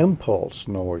from impulse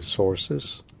noise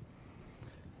sources.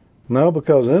 No,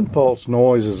 because impulse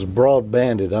noise is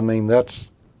broad-banded. I mean, that's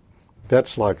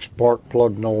like spark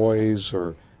plug noise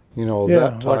or,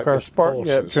 that type like our spark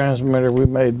gap transmitter we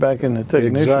made back in the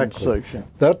technician section.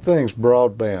 That thing's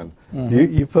broadband.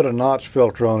 Mm-hmm. You put a notch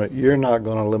filter on it, you're not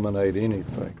going to eliminate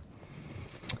anything.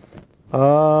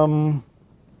 A,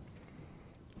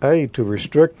 to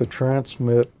restrict the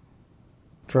transmitter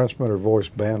voice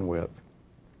bandwidth.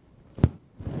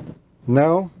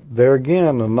 No, there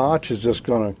again, the notch is just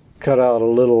going to cut out a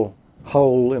little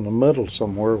hole in the middle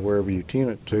somewhere, wherever you tune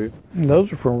it to. And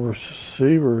those are from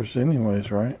receivers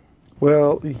anyways, right?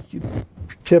 Well,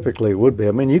 typically it would be.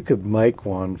 I mean, you could make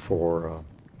one for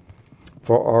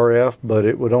RF, but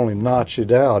it would only notch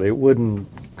it out. It wouldn't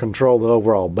control the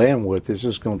overall bandwidth. It's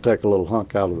just going to take a little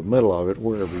hunk out of the middle of it,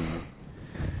 wherever you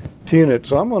tune it.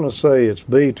 So I'm going to say it's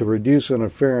B, to reduce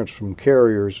interference from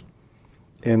carriers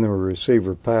in the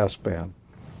receiver passband.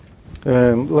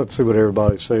 And let's see what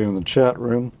everybody's saying in the chat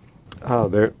room.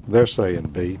 They're saying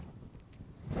B.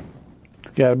 It's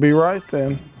got to be right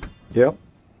then. Yep.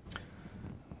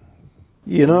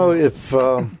 If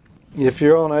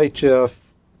you're on HF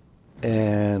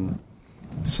and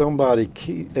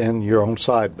and you're on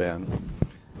sideband,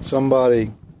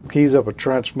 somebody keys up a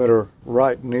transmitter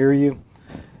right near you,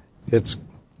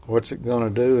 what's it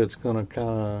going to do? It's going to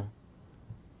kind of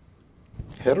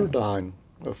heterodyne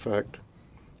effect.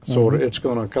 So it's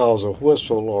going to cause a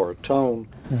whistle or a tone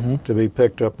to be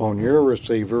picked up on your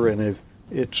receiver, and if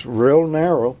it's real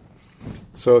narrow,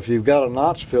 so if you've got a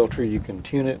notch filter, you can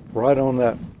tune it right on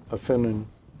that offending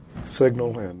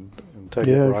signal and take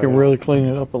it right out. Yeah, it can really clean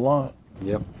it up a lot.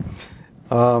 Yep.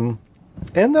 And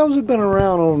those have been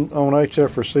around on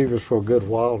HF receivers for a good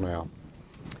while now.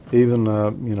 Even,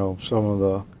 some of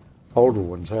the older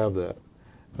ones have that.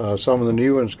 Some of the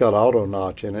new ones got auto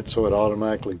notch in it, so it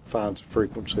automatically finds the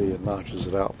frequency and notches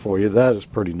it out for you. That is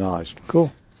pretty nice.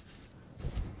 Cool.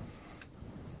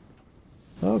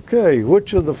 Okay,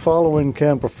 which of the following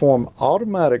can perform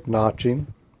automatic notching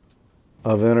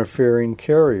of interfering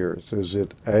carriers? Is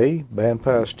it A,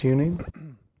 bandpass tuning,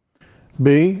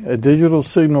 B, a digital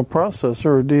signal processor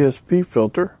or DSP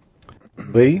filter,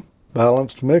 B,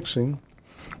 balanced mixing,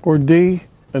 or D,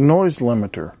 a noise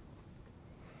limiter?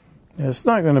 Yeah, it's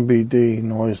not going to be D,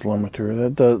 noise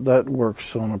limiter. That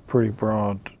works on a pretty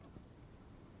broad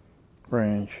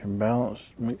range. And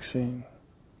balanced mixing.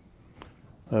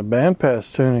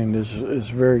 Bandpass tuning is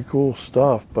very cool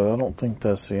stuff, but I don't think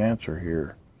that's the answer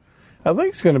here. I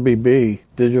think it's going to be B,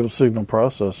 digital signal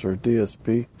processor,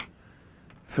 DSP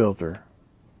filter.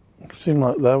 It seemed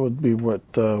like that would be what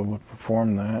would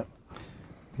perform that.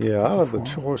 Yeah, out of the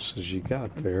choices you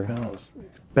got there.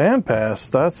 Bandpass,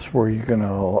 that's where you're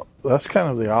gonna. That's kind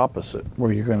of the opposite,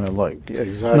 where you're gonna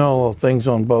exactly. know things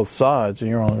on both sides,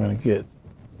 and you're only gonna get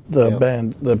the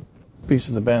band, the piece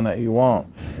of the band that you want.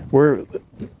 Where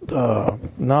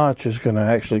notch is gonna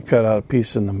actually cut out a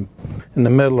piece in the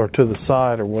middle or to the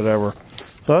side or whatever.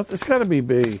 So it's got to be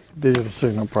B, digital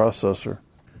signal processor.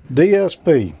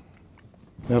 DSP.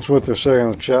 That's what they're saying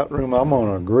in the chat room. I'm going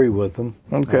to agree with them.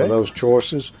 Okay. Those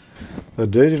choices. A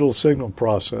digital signal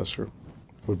processor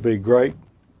would be great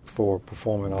for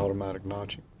performing automatic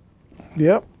notching.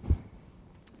 Yep.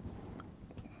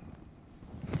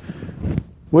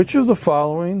 Which of the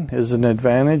following is an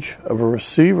advantage of a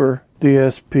receiver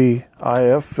DSP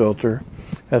IF filter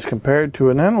as compared to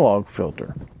an analog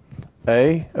filter?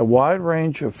 A wide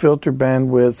range of filter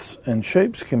bandwidths and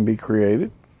shapes can be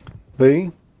created.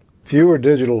 B, fewer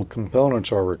digital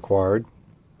components are required.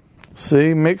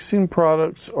 C, mixing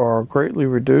products are greatly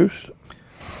reduced.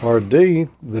 Or D,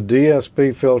 the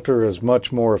DSP filter is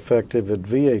much more effective at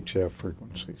VHF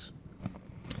frequencies.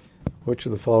 Which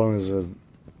of the following is an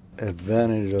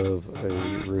advantage of a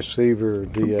receiver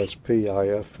DSP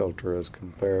IF filter as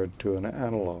compared to an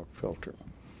analog filter?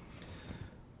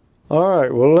 All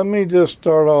right, well, let me just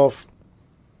start off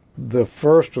the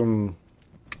first one.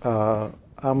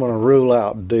 I'm going to rule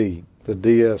out D. The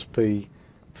DSP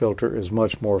filter is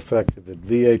much more effective at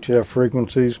VHF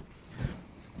frequencies.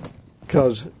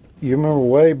 Because you remember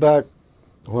way back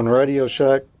when Radio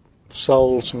Shack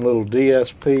sold some little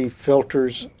DSP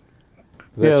filters?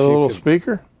 Yeah, the little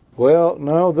speaker? Well,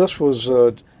 no, this was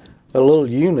a little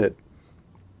unit.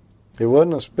 It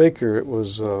wasn't a speaker. It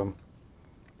was,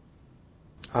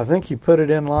 I think you put it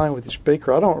in line with your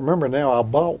speaker. I don't remember now. I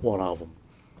bought one of them.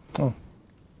 Oh.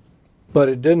 But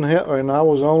it didn't help, and I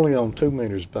was only on 2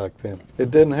 meters back then.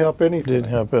 It didn't help anything. Didn't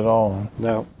help at all.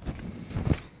 No.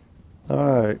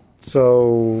 All right.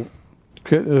 So,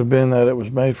 could it have been that it was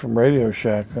made from Radio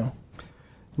Shack, huh?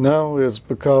 No, it's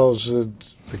because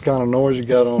it's the kind of noise you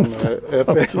got on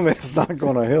FM, it's not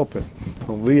going to help it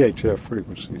on VHF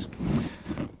frequencies.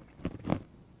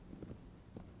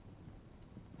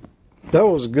 That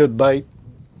was a good bait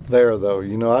there, though.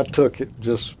 You know, I took it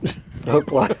just hook,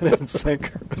 line, and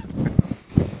sinker.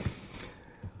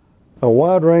 A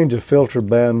wide range of filter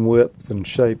bandwidths and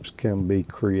shapes can be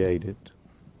created.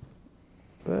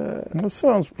 That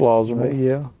sounds plausible.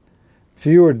 Yeah.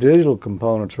 Fewer digital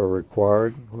components are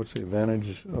required. What's the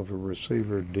advantage of a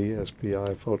receiver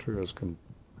DSPI filter as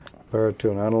compared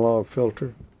to an analog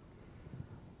filter?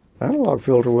 Analog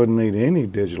filter wouldn't need any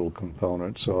digital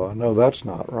components, so I know that's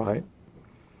not right.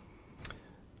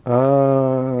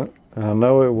 I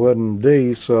know it wouldn't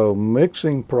D, so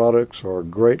mixing products are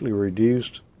greatly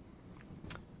reduced.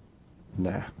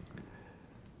 Nah.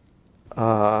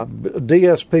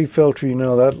 DSP filter, you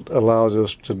know, that allows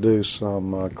us to do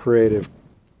some creative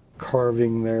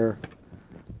carving there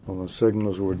on the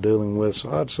signals we're dealing with.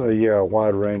 So I'd say, yeah, a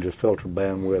wide range of filter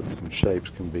bandwidths and shapes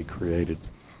can be created.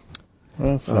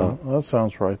 That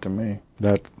sounds right to me.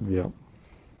 Yeah.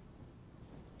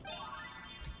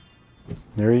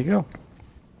 There you go.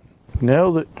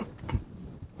 Nailed it.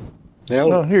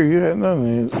 No, here, you had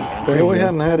none of Yeah, we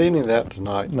hadn't had any of that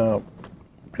tonight. No.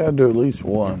 Got to do at least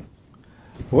one.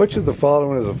 Which of the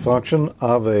following is a function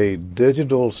of a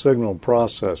digital signal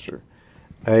processor?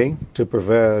 A, to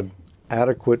provide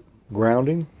adequate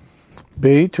grounding.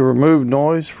 B, to remove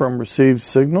noise from received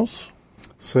signals.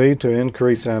 C, to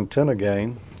increase antenna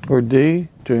gain. Or D,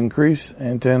 to increase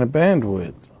antenna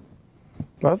bandwidth.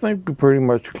 I think we pretty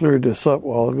much cleared this up a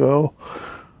while ago.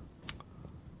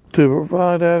 To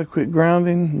provide adequate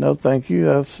grounding, no thank you,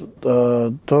 that's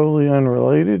totally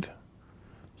unrelated.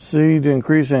 C, to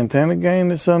increase antenna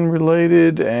gain is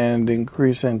unrelated, and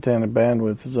increase antenna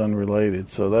bandwidth is unrelated.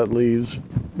 So that leaves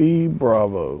B,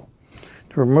 bravo.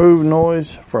 To remove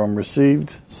noise from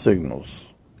received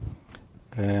signals.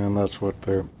 And that's what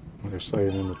they're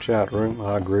saying in the chat room.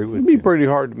 I agree with It'd be you. pretty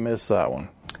hard to miss that one.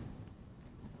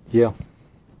 Yeah.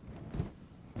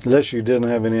 Unless you didn't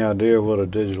have any idea what a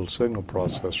digital signal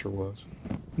processor was.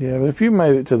 Yeah, but if you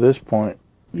made it to this point,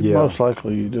 Yeah. most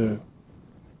likely you do.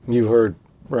 You've heard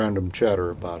random chatter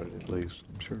about it, at least,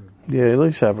 I'm sure. Yeah, at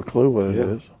least have a clue what it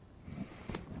Yeah. is.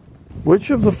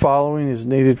 Which of the following is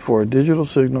needed for a digital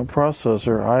signal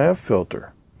processor IF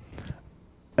filter?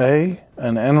 A,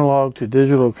 an analog to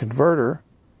digital converter.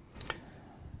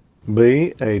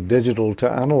 B, a digital to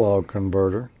analog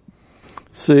converter.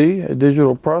 C, a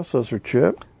digital processor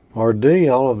chip. Or D,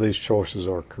 all of these choices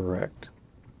are correct.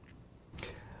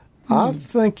 I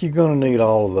think you're going to need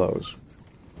all of those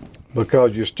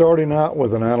because you're starting out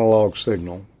with an analog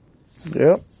signal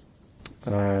Yep.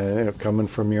 coming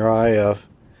from your IF.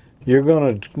 You're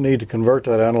going to need to convert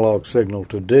that analog signal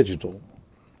to digital.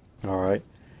 All right.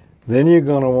 Then you're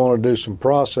going to want to do some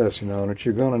processing on it.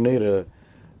 You're going to need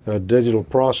a digital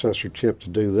processor chip to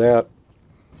do that.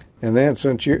 And then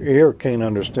since your ear can't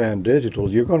understand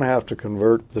digital, you're going to have to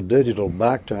convert the digital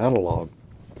back to analog.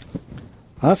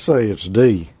 I say it's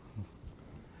D.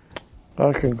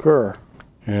 I concur.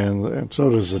 And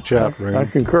so does the chat room. I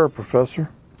concur, Professor.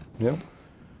 Yep.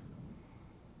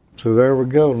 So there we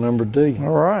go, number D. All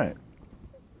right.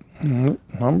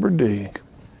 Number D.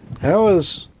 How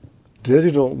is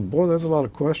digital... Boy, there's a lot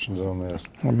of questions on this.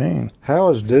 I mean, How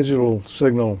is digital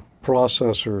signal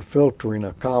processor filtering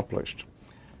accomplished?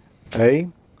 A,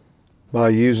 by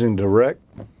using direct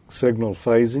signal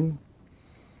phasing.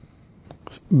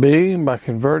 B, by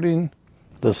converting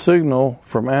the signal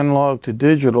from analog to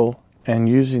digital and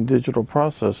using digital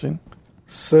processing.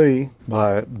 C,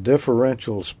 by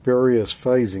differential spurious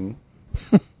phasing.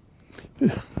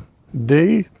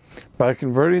 D, by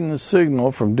converting the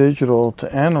signal from digital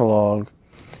to analog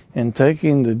and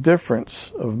taking the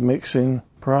difference of mixing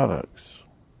products.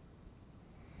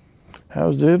 How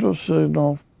is digital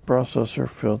signal processor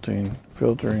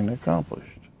filtering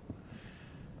accomplished?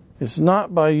 It's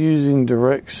not by using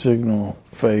direct signal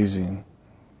phasing,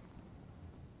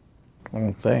 I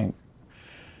don't think.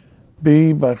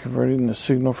 B, by converting the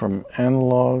signal from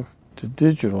analog to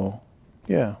digital.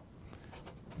 Yeah.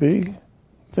 B, I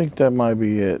think that might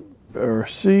be it. Or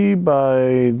C,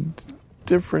 by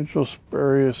differential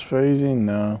spurious phasing.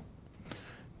 No.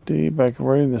 D, by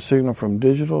converting the signal from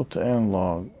digital to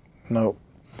analog. Nope.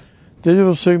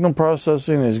 Digital signal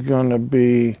processing is going to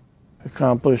be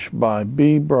accomplished by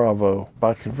B, Bravo,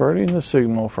 by converting the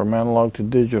signal from analog to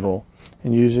digital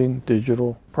and using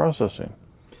digital processing.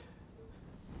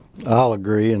 I'll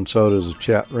agree, and so does the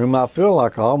chat room. I feel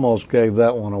like I almost gave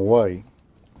that one away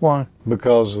Why?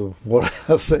 because of what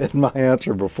I said in my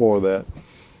answer before that.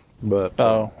 But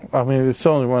I mean, it's the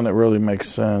only one that really makes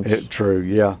sense. it's true,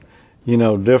 yeah. You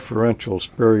know, differential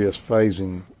spurious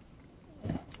phasing,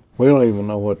 we don't even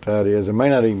know what that is. There may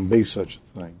not even be such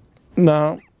a thing.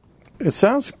 No, it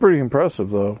sounds pretty impressive,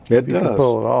 though. It if you can does.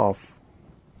 pull it off.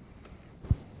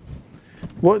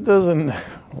 What doesn't...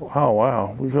 Oh,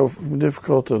 wow. We go from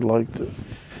difficult to like to...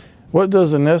 What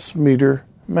does an S meter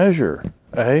measure?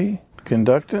 A,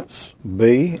 conductance.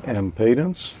 B,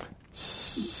 impedance.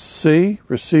 C,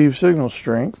 receive signal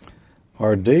strength.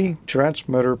 Or D,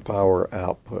 transmitter power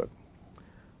output.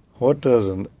 What does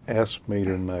an S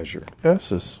meter measure?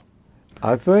 S's.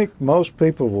 I think most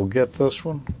people will get this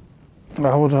one.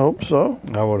 I would hope so.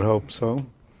 I would hope so.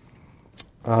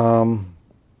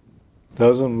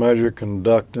 Doesn't measure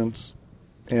conductance,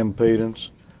 impedance,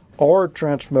 or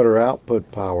transmitter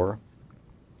output power.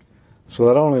 So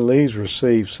that only leaves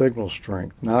receive signal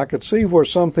strength. Now I could see where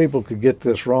some people could get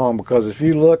this wrong because if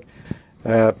you look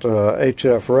at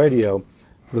HF radio,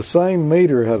 the same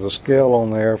meter has a scale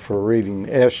on there for reading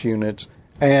S units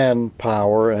and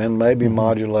power and maybe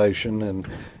modulation and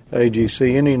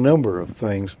AGC, any number of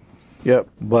things. Yep.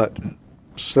 But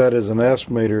set as an S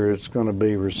meter, it's going to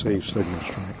be receive signal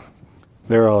strength.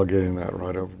 They're all getting that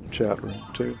right over in the chat room,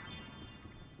 too.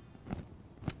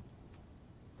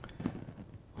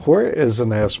 Where is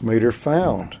an S meter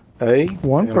found? A,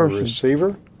 One in person. a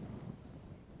receiver?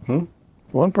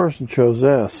 One person chose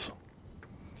S.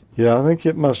 Yeah, I think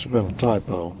it must have been a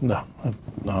typo. No,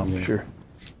 I'm sure.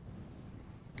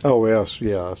 Oh, yes,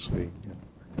 yeah, I see.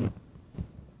 Yeah.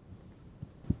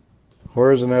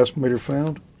 Where is an S meter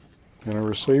found? In a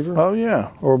receiver? Oh,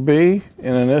 yeah. Or B,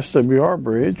 in an SWR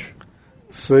bridge.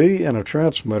 C, in a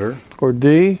transmitter. Or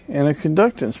D, in a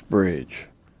conductance bridge.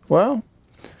 Well,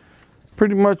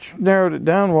 pretty much narrowed it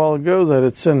down a while ago that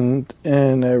it's in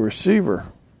a receiver.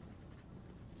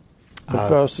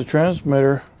 Because the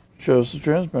transmitter shows the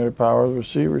transmitter power. The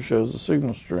receiver shows the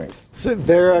signal strength. So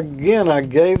there again, I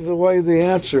gave away the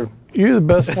answer. You're the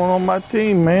best one on my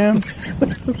team, man.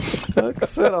 Like I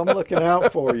said, I'm looking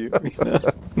out for you.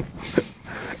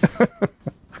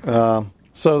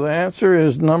 So the answer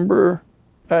is number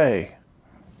A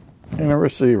in a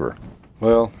receiver.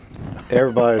 Well,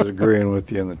 everybody's agreeing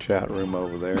with you in the chat room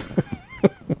over there.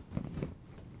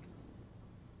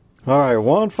 All right,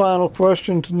 one final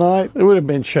question tonight. It would have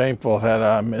been shameful had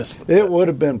I missed it. It would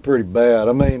have been pretty bad.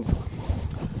 I mean,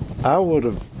 I would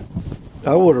have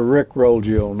rickrolled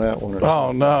you on that one.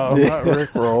 Oh, no, not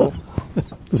Rickroll.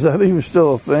 Is that even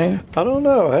still a thing? I don't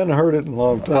know. I hadn't heard it in a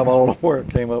long time. I don't know where it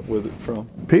came up with it from.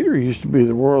 Peter used to be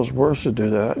the world's worst to do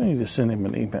that. I need to send him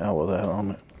an email with that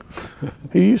on it.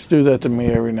 He used to do that to me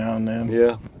every now and then.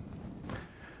 Yeah.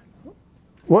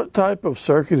 What type of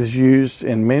circuit is used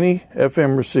in many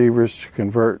FM receivers to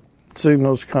convert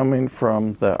signals coming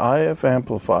from the IF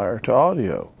amplifier to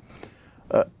audio?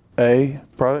 A,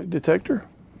 product detector.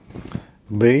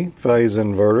 B, phase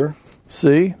inverter.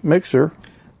 C, mixer.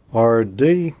 Or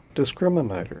D,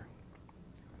 discriminator.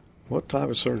 What type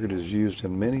of circuit is used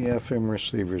in many FM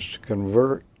receivers to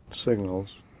convert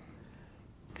signals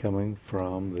coming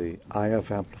from the IF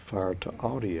amplifier to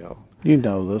audio? You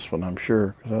know this one, I'm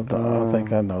sure, because I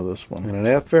think I know this one. In an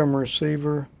FM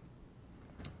receiver,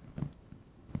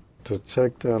 to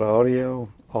take that audio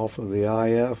off of the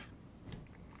IF,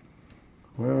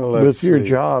 well, let's With your see.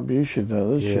 job, you should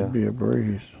know. This Yeah. should be a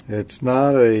breeze. It's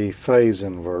not a phase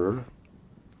inverter.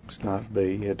 It's not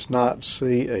B. It's not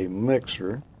C, a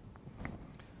mixer.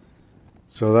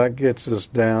 So that gets us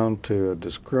down to a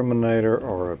discriminator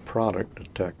or a product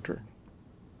detector.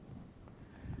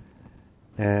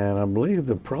 And I believe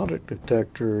the product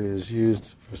detector is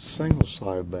used for single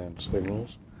sideband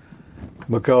signals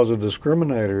because a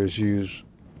discriminator is used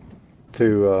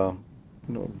to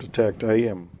detect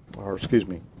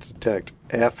detect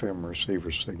FM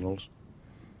receiver signals.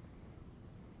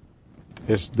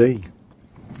 It's D.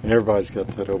 And everybody's got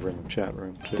that over in the chat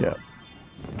room, too. Yeah.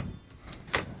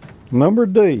 Number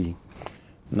D.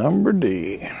 Number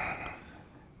D.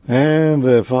 And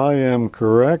if I am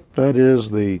correct, that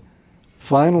is the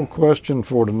final question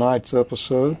for tonight's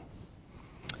episode.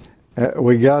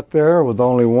 We got there with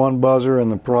only one buzzer in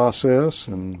the process.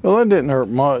 And Well, that didn't hurt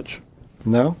much.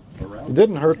 no, it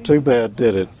didn't hurt too bad,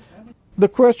 did it? The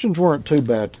questions weren't too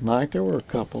bad tonight. There were a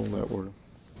couple that were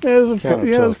Yeah, there's a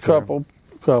Kinda tough there.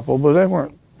 couple, but they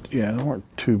weren't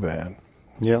too bad.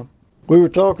 Yeah. We were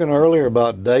talking earlier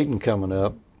about Dayton coming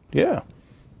up Yeah.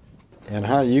 and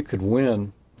how you could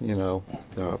win, the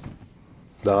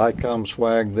ICOM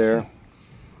swag there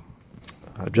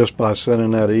just by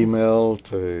sending that email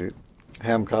to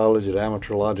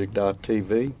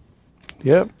hamcollege@amateurlogic.tv.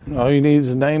 Yep. All you need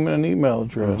is a name and an email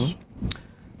address.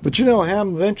 But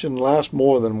Hamvention lasts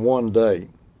more than one day.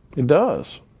 It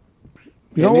does.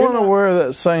 You And don't you're want to not- wear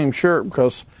that same shirt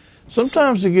because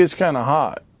sometimes it gets kind of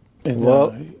hot. And,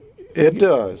 Well, it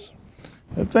does.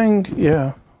 that thing,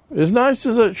 yeah. As nice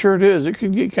as that shirt is, it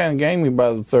could get kind of gamey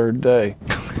by the third day.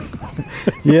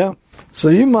 Yeah. So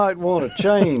you might want to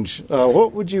change.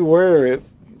 What would you wear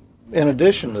in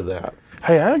addition to that?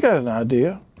 Hey, I got an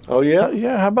idea. Oh, yeah?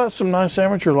 Yeah, how about some nice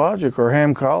Amateur Logic or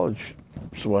Ham College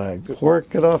swag? Where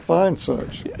could I find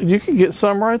such? You can get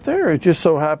some right there. It just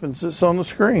so happens it's on the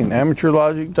screen.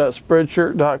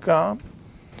 AmateurLogic.spreadshirt.com.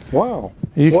 Wow.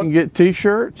 You What- can get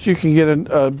T-shirts. You can get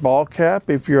a ball cap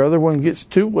if your other one gets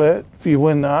too wet. If you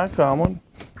win the ICOM one,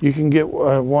 you can get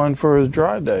one for a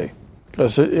dry day.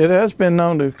 Because it has been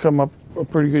known to come up a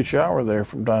pretty good shower there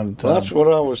from time to time. That's what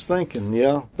I was thinking,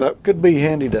 yeah. That could be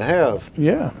handy to have.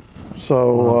 Yeah.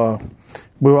 So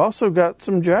we've also got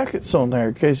some jackets on there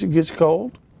in case it gets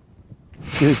cold.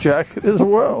 Get a jacket as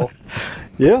well.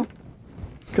 Yeah.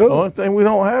 The Cool. only thing we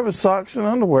don't have is socks and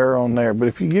underwear on there. But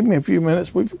if you give me a few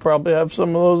minutes, we could probably have some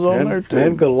of those on there too.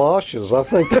 And galoshes. I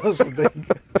think those would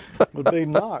be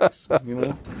nice,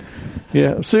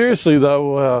 Yeah. Seriously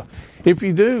though, if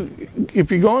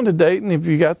you're going to Dayton, if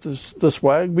you got the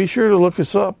swag, be sure to look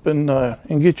us up and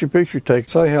get your picture taken.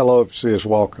 Say hello if you see us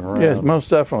walking around. Yes, most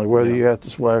definitely, whether you got the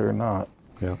swag or not.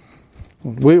 Yeah.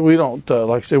 We don't,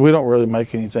 like I said, we don't really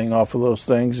make anything off of those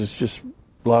things. It's just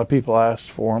a lot of people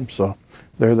asked for them, so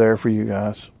they're there for you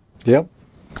guys. Yep.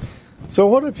 So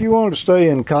what if you want to stay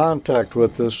in contact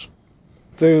with us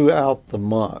throughout the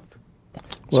month?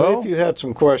 Say Well- if you had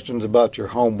some questions about your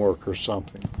homework or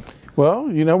something. Well,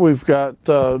 we've got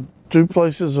 2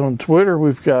 places on Twitter.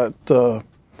 We've also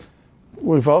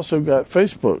got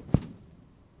Facebook.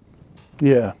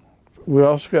 Yeah, we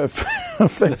also got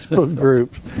Facebook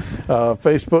groups.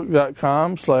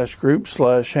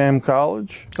 Facebook.com/group/Ham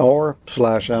College. Or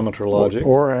 /Amateur Logic.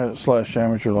 Or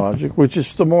 /Amateur Logic, which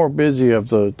is the more busy of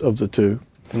the two.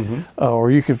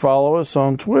 Or you can follow us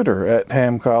on Twitter at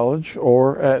Ham College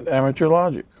or at Amateur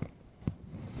Logic.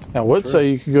 I would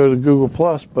say you could go to Google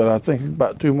Plus, but I think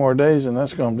about 2 more days and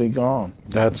that's going to be gone.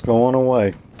 That's going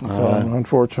away. So,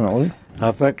 unfortunately.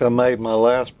 I think I made my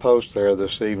last post there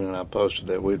this evening. I posted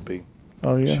that we'd be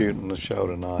shooting the show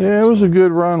tonight. Yeah, it was a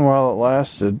good run while it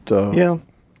lasted. Yeah.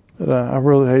 But I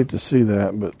really hate to see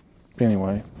that, but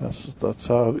anyway, that's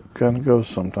how it kind of goes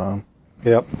sometime.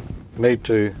 Yep, me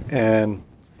too. And,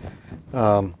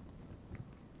 I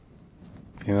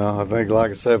think,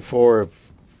 like I said before, if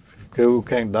Google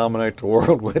can't dominate the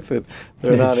world with it,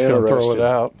 they're not interested. Throw it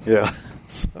out. Yeah.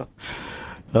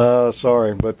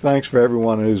 Sorry, but thanks for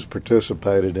everyone who's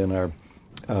participated in our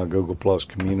Google Plus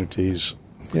communities.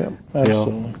 Yeah,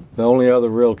 absolutely. The only other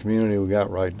real community we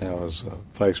got right now is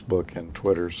Facebook and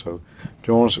Twitter. So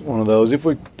join us at one of those. If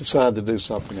we decide to do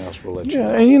something else, we'll let you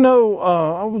know. Yeah, and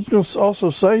I was going to also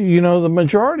say, the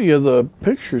majority of the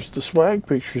pictures, the swag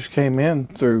pictures, came in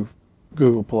through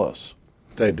Google Plus.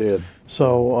 They did.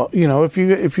 So if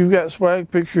you've got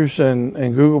swag pictures and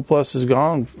Google Plus is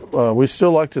gone, we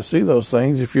still like to see those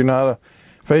things. If you're not a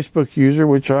Facebook user,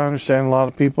 which I understand a lot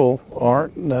of people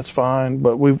aren't, and that's fine.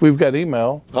 But we've got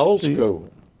email. Old school.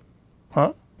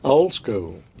 Huh? Old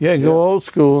school. Yeah, go old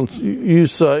school and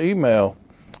use email.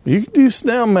 You can do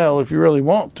snail mail if you really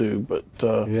want to, but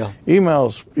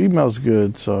email's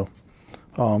good. So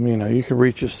you can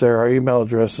reach us there. Our email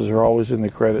addresses are always in the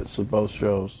credits of both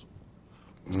shows.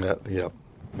 Yep,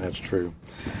 that's true.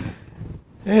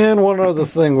 And one other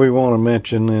thing we want to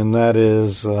mention, and that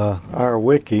is our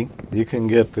wiki. You can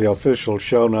get the official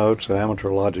show notes at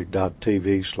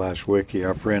amateurlogic.tv/wiki.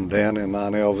 Our friend Dan in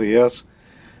 9LVS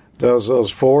does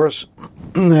those for us.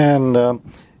 And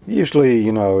usually,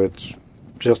 it's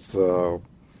just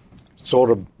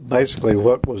sort of basically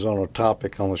what was on a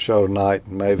topic on the show tonight.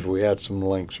 And maybe if we had some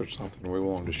links or something we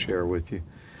wanted to share with you,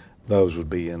 those would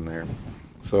be in there.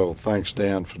 So thanks,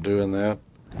 Dan, for doing that.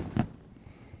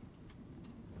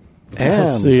 And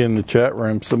I see in the chat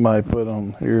room somebody put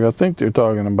on here, I think they're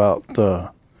talking about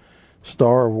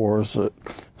Star Wars.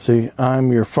 See,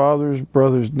 I'm your father's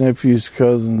brother's nephew's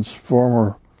cousin's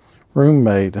former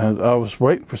roommate. I was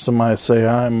waiting for somebody to say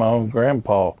I'm my own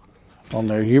grandpa on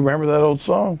there. You remember that old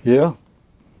song? Yeah.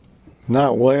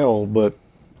 Not well, but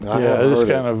I just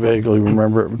kind of vaguely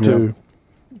remember it too. Yeah.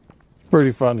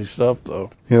 Pretty funny stuff, though.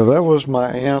 Yeah, that was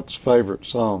my aunt's favorite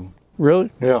song. Really?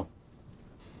 Yeah.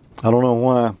 I don't know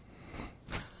why.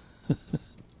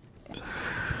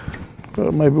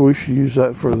 Well, maybe we should use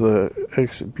that for the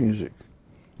exit music.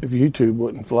 If YouTube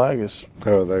wouldn't flag us.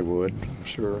 Oh, they would, I'm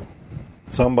sure.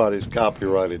 Somebody's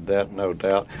copyrighted that, no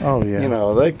doubt. Oh,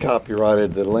 yeah. They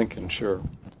copyrighted the Lincolnshire.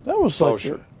 That was like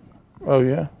oh,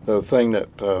 yeah. The thing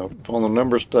that, on the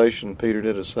number station, Peter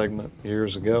did a segment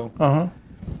years ago. Uh-huh.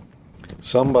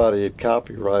 Somebody had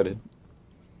copyrighted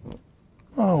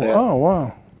that,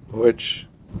 wow. Which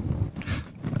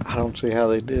I don't see how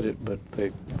they did it, but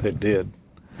they did.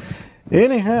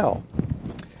 Anyhow,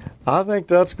 I think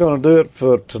that's going to do it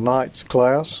for tonight's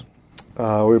class.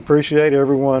 We appreciate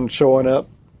everyone showing up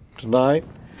tonight.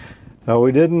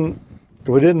 We didn't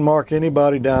mark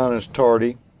anybody down as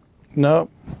tardy.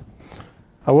 Nope.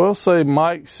 I will say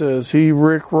Mike says he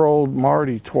rickrolled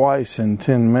Marty twice in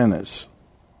 10 minutes.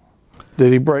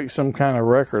 Did he break some kind of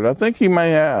record? I think he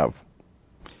may have.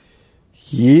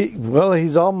 Well,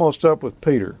 he's almost up with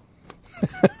Peter.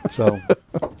 So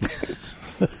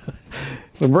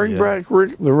bring back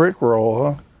the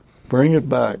Rickroll, huh? Bring it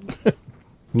back.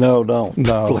 No, don't.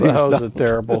 No, please that was don't. a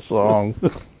terrible song.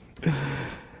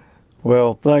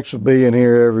 Well, thanks for being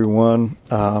here, everyone.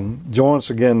 Join us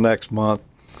again next month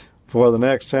for the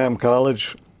next Ham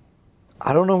College.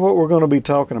 I don't know what we're going to be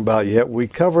talking about yet. We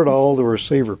covered all the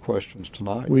receiver questions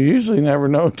tonight. We usually never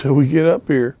know until we get up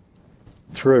here.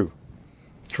 True.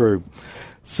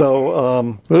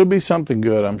 So it'll be something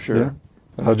good, I'm sure.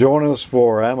 Yeah. Join us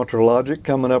for Amateur Logic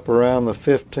coming up around the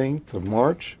 15th of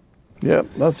March. Yep,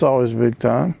 that's always a big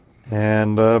time.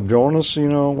 And join us,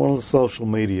 on one of the social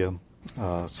media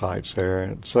sites there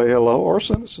and say hello or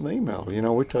send us an email.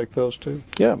 We take those too.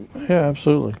 Yeah,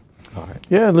 absolutely. All right.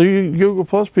 Yeah, the Google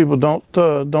Plus people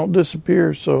don't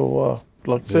disappear. So,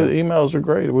 like I said, emails are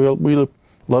great. We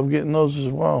love getting those as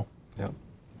well. Yep.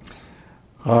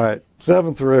 All right.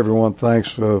 7th through everyone. Thanks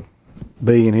for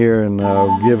being here, and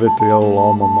give it the old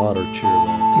alma mater cheer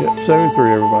there. Yep.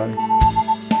 73, everybody.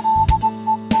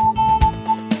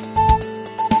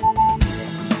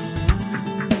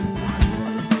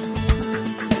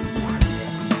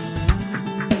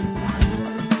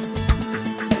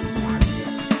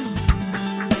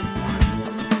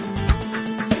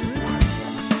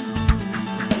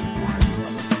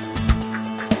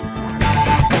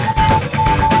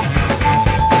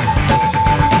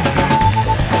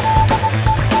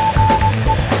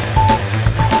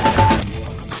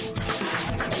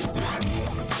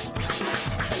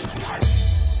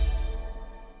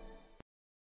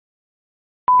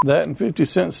 That and 50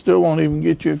 cents still won't even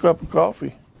get you a cup of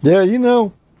coffee. Yeah, you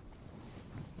know,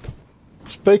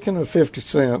 speaking of 50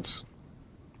 cents,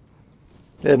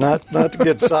 and not to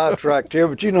get sidetracked here,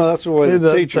 but you know, that's the way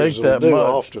the teachers will do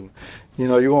often. You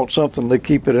know, you want something to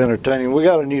keep it entertaining. We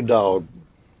got a new dog.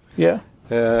 Yeah.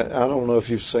 I don't know if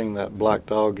you've seen that black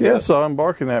dog yet. Yeah, I saw him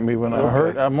barking at me when I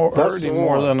heard him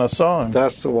more than I saw him.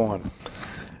 That's the one.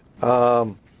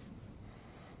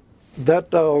 That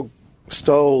dog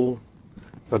stole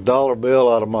a dollar bill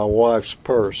out of my wife's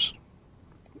purse.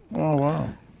 Oh, wow.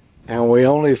 And we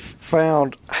only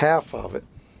found half of it.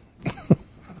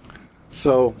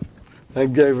 So they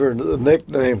gave her the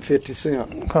nickname 50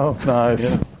 Cent. Oh, nice.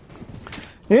 Yeah.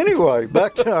 Anyway,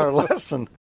 back to our lesson.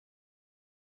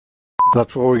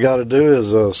 That's what we got to do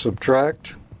is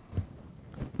subtract.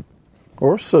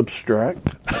 Or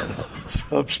subtract.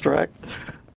 Subtract.